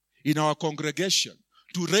in our congregation,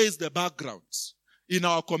 to raise the backgrounds in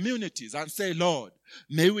our communities and say, Lord,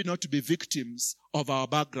 may we not be victims of our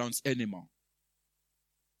backgrounds anymore.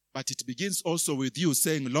 But it begins also with you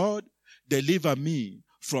saying, Lord, deliver me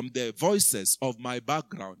from the voices of my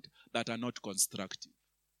background that are not constructive.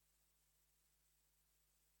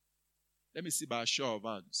 Let me see by a show of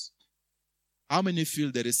hands. How many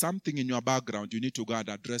feel there is something in your background you need to go and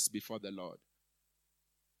address before the Lord?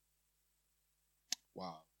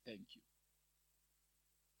 Wow, thank you.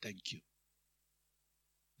 Thank you.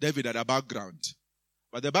 David had a background,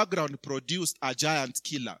 but the background produced a giant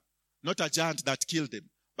killer. Not a giant that killed him,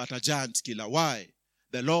 but a giant killer. Why?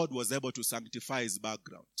 The Lord was able to sanctify his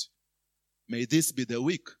background. May this be the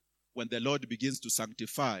week when the Lord begins to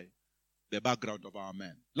sanctify the background of our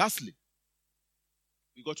men. Lastly,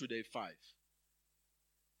 we go to day 5.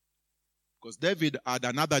 Because David had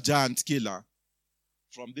another giant killer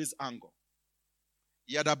from this angle.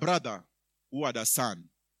 He had a brother who had a son.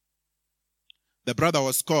 The brother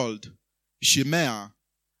was called Shimei,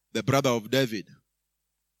 the brother of David.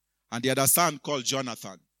 And he had a son called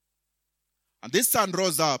Jonathan. And this son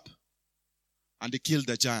rose up and he killed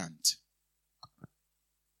the giant.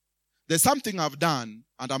 There's something I've done,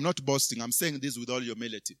 and I'm not boasting, I'm saying this with all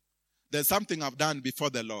humility. There's something I've done before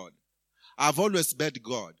the Lord. I've always begged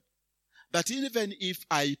God that even if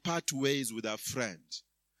I part ways with a friend,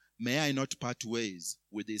 may I not part ways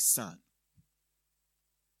with his son.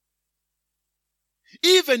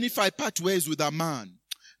 Even if I part ways with a man,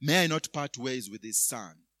 may I not part ways with his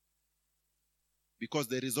son. Because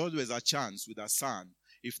there is always a chance with a son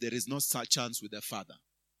if there is no such chance with a father.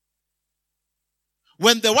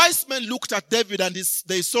 When the wise men looked at David and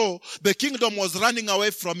they saw the kingdom was running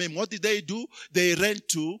away from him, what did they do? They ran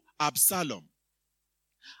to Absalom.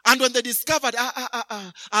 And when they discovered,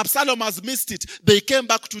 Absalom has missed it, they came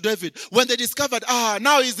back to David. When they discovered,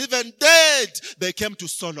 now he's even dead, they came to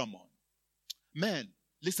Solomon. Men,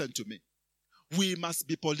 listen to me. We must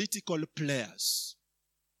be political players.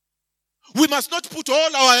 We must not put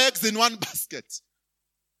all our eggs in one basket.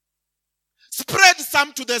 Spread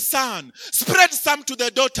some to the son. Spread some to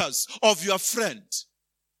the daughters of your friend.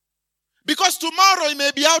 Because tomorrow he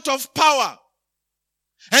may be out of power.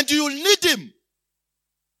 And you'll need him.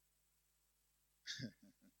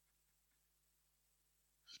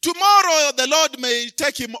 Tomorrow the Lord may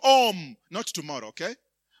take him home. Not tomorrow, okay?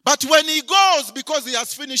 But when he goes, because he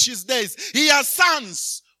has finished his days, he has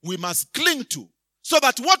sons we must cling to, so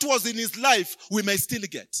that what was in his life we may still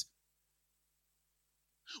get.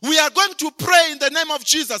 We are going to pray in the name of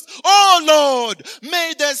Jesus. Oh Lord,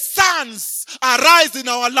 may the sons arise in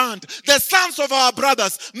our land. The sons of our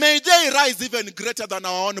brothers, may they rise even greater than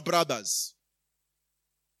our own brothers.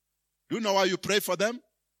 Do you know why you pray for them?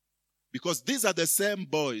 Because these are the same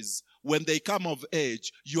boys. When they come of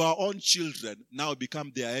age, your own children now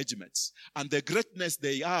become their age mates. And the greatness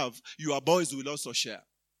they have, your boys will also share.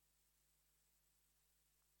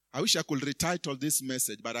 I wish I could retitle this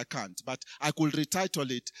message, but I can't. But I could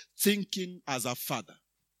retitle it, Thinking as a Father.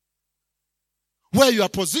 Where you are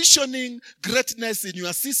positioning greatness in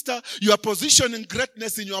your sister, you are positioning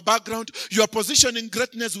greatness in your background, you are positioning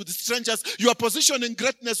greatness with strangers, you are positioning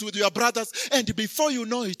greatness with your brothers, and before you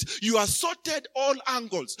know it, you are sorted all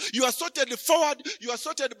angles. You are sorted forward, you are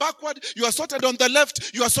sorted backward, you are sorted on the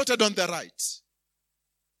left, you are sorted on the right.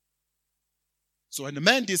 So when the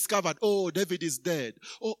men discovered, oh, David is dead.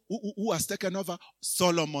 Oh, who has taken over?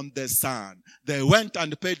 Solomon the son. They went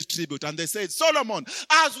and paid tribute. And they said, Solomon,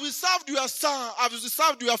 as we served your son, as we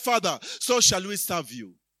served your father, so shall we serve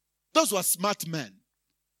you. Those were smart men.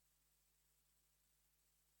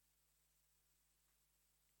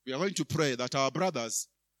 We are going to pray that our brothers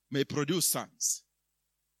may produce sons.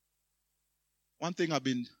 One thing I've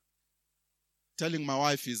been telling my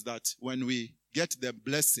wife is that when we get the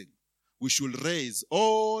blessing, we should raise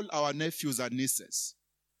all our nephews and nieces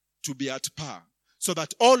to be at par, so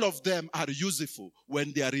that all of them are useful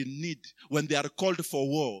when they are in need, when they are called for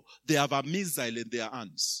war. They have a missile in their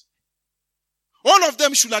hands. All of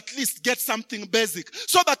them should at least get something basic,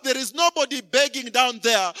 so that there is nobody begging down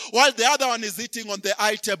there while the other one is eating on the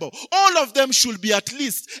high table. All of them should be at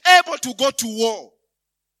least able to go to war.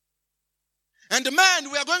 And men,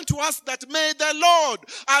 we are going to ask that may the Lord,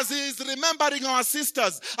 as he is remembering our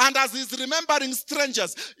sisters and as he is remembering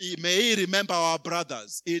strangers, may he remember our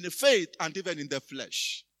brothers in faith and even in the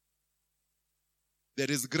flesh. There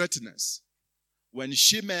is greatness when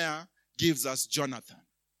Shimei gives us Jonathan.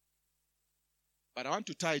 But I want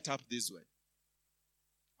to tie it up this way.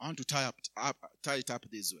 I want to tie it up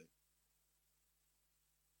this way.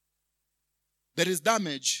 There is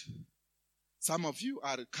damage some of you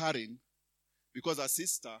are carrying because a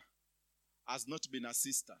sister has not been a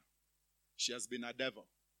sister. She has been a devil.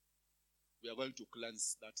 We are going to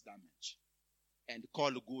cleanse that damage and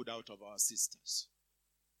call good out of our sisters.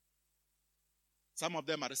 Some of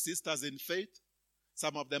them are sisters in faith.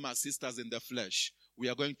 Some of them are sisters in the flesh. We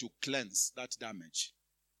are going to cleanse that damage.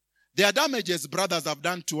 There are damages brothers have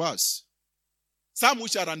done to us. Some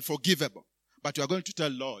which are unforgivable. But we are going to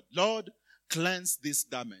tell Lord, Lord, cleanse this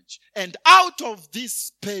damage. And out of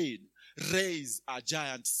this pain, raise a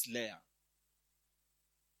giant slayer.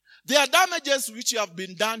 There are damages which have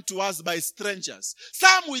been done to us by strangers.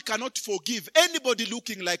 Some we cannot forgive. Anybody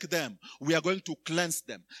looking like them, we are going to cleanse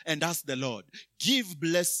them and ask the Lord, give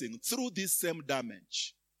blessing through this same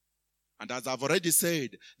damage. And as I've already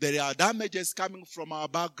said, there are damages coming from our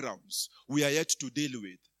backgrounds we are yet to deal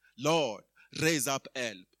with. Lord, raise up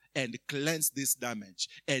help and cleanse this damage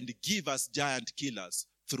and give us giant killers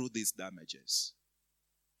through these damages.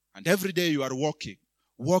 And every day you are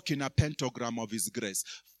walk in a pentagram of his grace.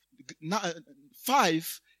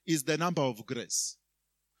 5 is the number of grace.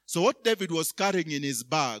 So what David was carrying in his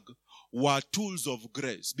bag were tools of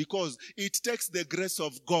grace, because it takes the grace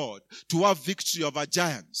of God to have victory over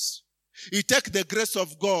giants. It takes the grace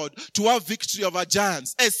of God to have victory over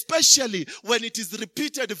giants, especially when it is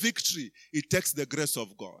repeated victory. It takes the grace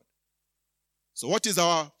of God. So what is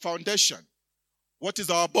our foundation? What is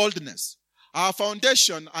our boldness? Our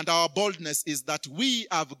foundation and our boldness is that we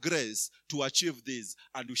have grace to achieve this,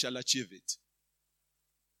 and we shall achieve it.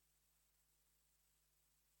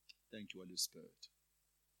 Thank you, Holy Spirit.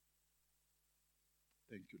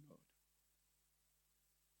 Thank you, Lord.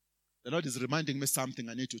 The Lord is reminding me something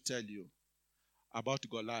I need to tell you about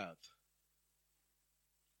Goliath.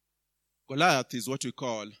 Goliath is what we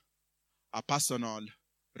call a personal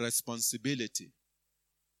responsibility,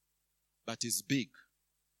 but it's big.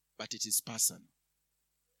 But it is personal.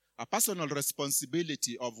 A personal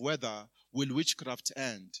responsibility of whether will witchcraft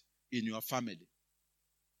end in your family.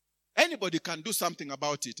 Anybody can do something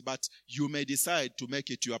about it, but you may decide to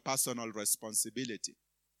make it your personal responsibility.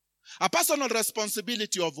 A personal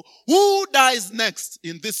responsibility of who dies next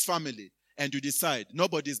in this family, and you decide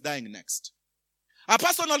nobody is dying next. A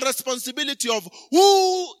personal responsibility of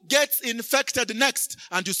who gets infected next.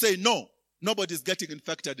 And you say, no, nobody's getting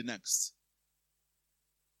infected next.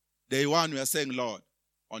 Day one, we are saying, Lord,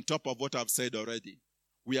 on top of what I've said already,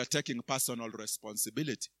 we are taking personal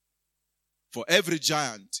responsibility for every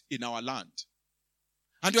giant in our land.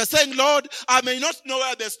 And we are saying, Lord, I may not know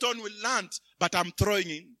where the stone will land, but I'm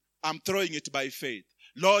throwing it by faith.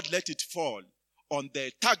 Lord, let it fall on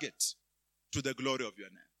the target to the glory of your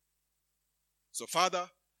name. So, Father,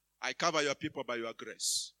 I cover your people by your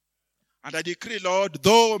grace. And I decree, Lord,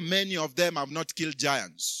 though many of them have not killed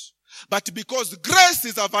giants, but because grace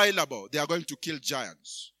is available, they are going to kill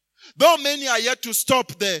giants. Though many are yet to stop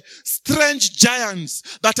the strange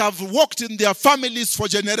giants that have walked in their families for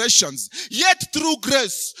generations, yet through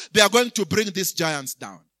grace, they are going to bring these giants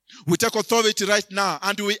down. We take authority right now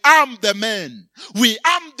and we arm the men. We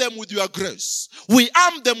arm them with your grace. We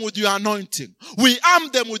arm them with your anointing. We arm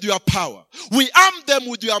them with your power. We arm them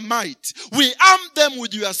with your might. We arm them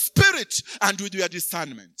with your spirit and with your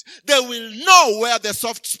discernment. They will know where the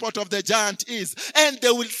soft spot of the giant is, and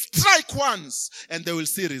they will strike once and they will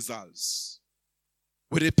see results.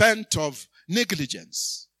 We repent of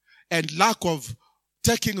negligence and lack of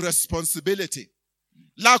taking responsibility.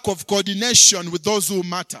 Lack of coordination with those who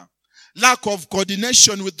matter. Lack of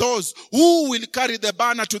coordination with those who will carry the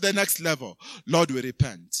banner to the next level. Lord, we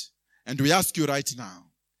repent. And we ask you right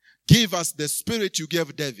now, give us the spirit you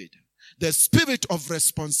gave David. The spirit of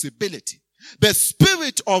responsibility. The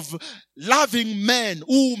spirit of loving men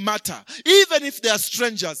who matter. Even if they are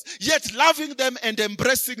strangers, yet loving them and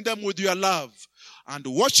embracing them with your love. And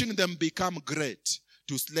watching them become great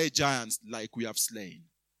to slay giants like we have slain.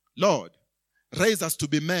 Lord, raise us to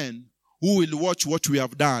be men who will watch what we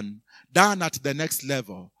have done at the next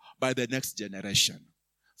level by the next generation.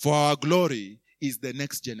 For our glory is the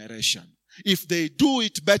next generation. If they do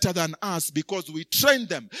it better than us because we trained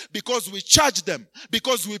them, because we charged them,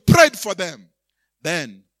 because we prayed for them,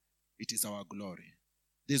 then it is our glory.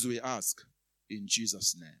 This we ask in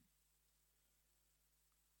Jesus' name.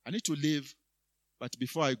 I need to leave, but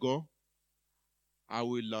before I go, I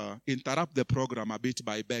will interrupt the program a bit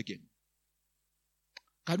by begging.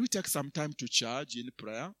 Can we take some time to charge in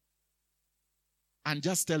prayer? And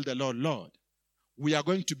just tell the Lord, Lord, we are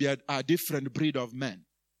going to be a different breed of men.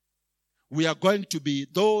 We are going to be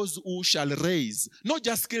those who shall raise, not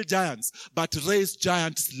just kill giants, but raise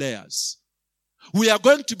giant slayers. We are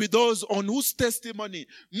going to be those on whose testimony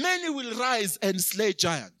many will rise and slay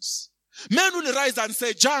giants. Men will rise and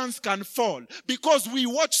say giants can fall because we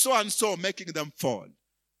watch so and so making them fall.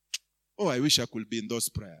 Oh, I wish I could be in those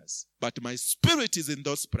prayers. But my spirit is in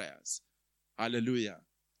those prayers. Hallelujah.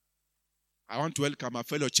 I want to welcome a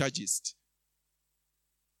fellow chargist.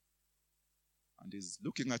 And he's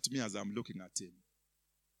looking at me as I'm looking at him.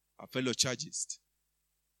 A fellow chargist.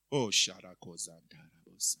 Oh, Sharakozanda.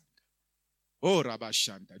 Oh,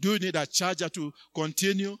 Rabashanda. Do you need a charger to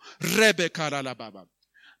continue? Rebecca Ralababa.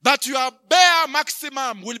 That your bare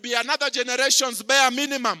maximum will be another generation's bare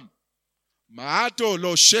minimum. Maato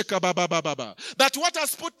lo sheka baba baba. That what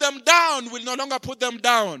has put them down will no longer put them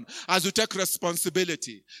down as you take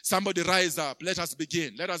responsibility. Somebody rise up. Let us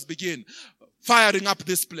begin. Let us begin. Firing up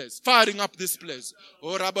this place. Firing up this place.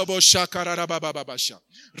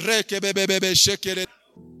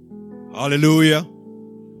 Hallelujah.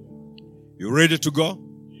 You ready to go?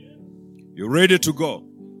 You ready to go?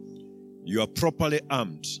 You are properly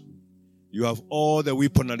armed. You have all the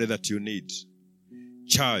weaponry that you need.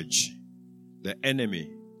 Charge. The enemy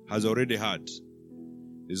has already had.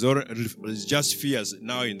 It's just fears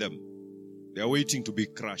now in them. They are waiting to be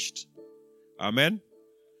crushed. Amen.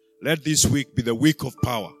 Let this week be the week of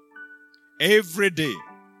power. Every day,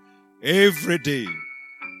 every day,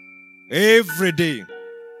 every day,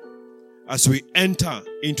 as we enter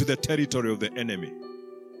into the territory of the enemy,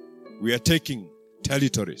 we are taking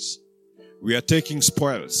territories. We are taking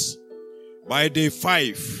spoils. By day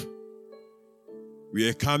 5, we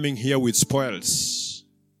are coming here with spoils.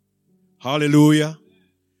 Hallelujah.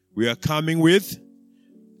 We are coming with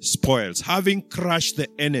spoils. Having crushed the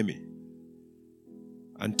enemy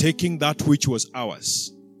and taking that which was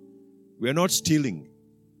ours. We are not stealing.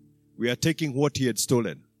 We are taking what he had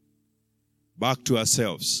stolen back to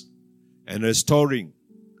ourselves and restoring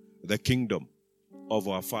the kingdom of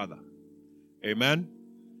our Father. Amen?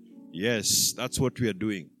 Yes, that's what we are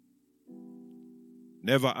doing.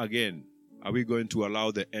 Never again are we going to allow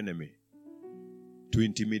the enemy to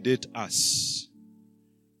intimidate us.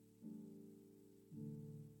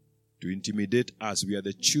 To intimidate us. We are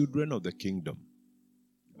the children of the kingdom.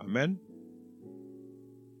 Amen?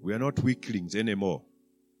 We are not weaklings anymore.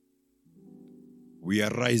 We are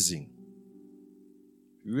rising.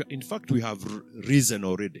 In fact, we have risen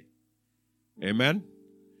already. Amen.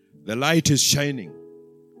 The light is shining.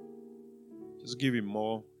 Just give him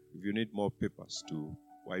more. If you need more papers to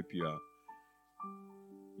wipe your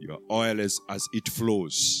oil as it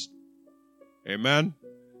flows. Amen.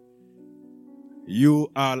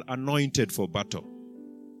 You are anointed for battle.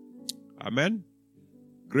 Amen.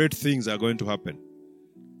 Great things are going to happen.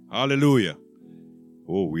 Hallelujah.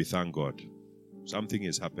 Oh, we thank God. Something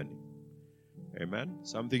is happening. Amen.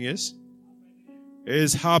 Something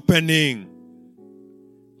is happening.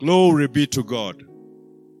 Glory be to God.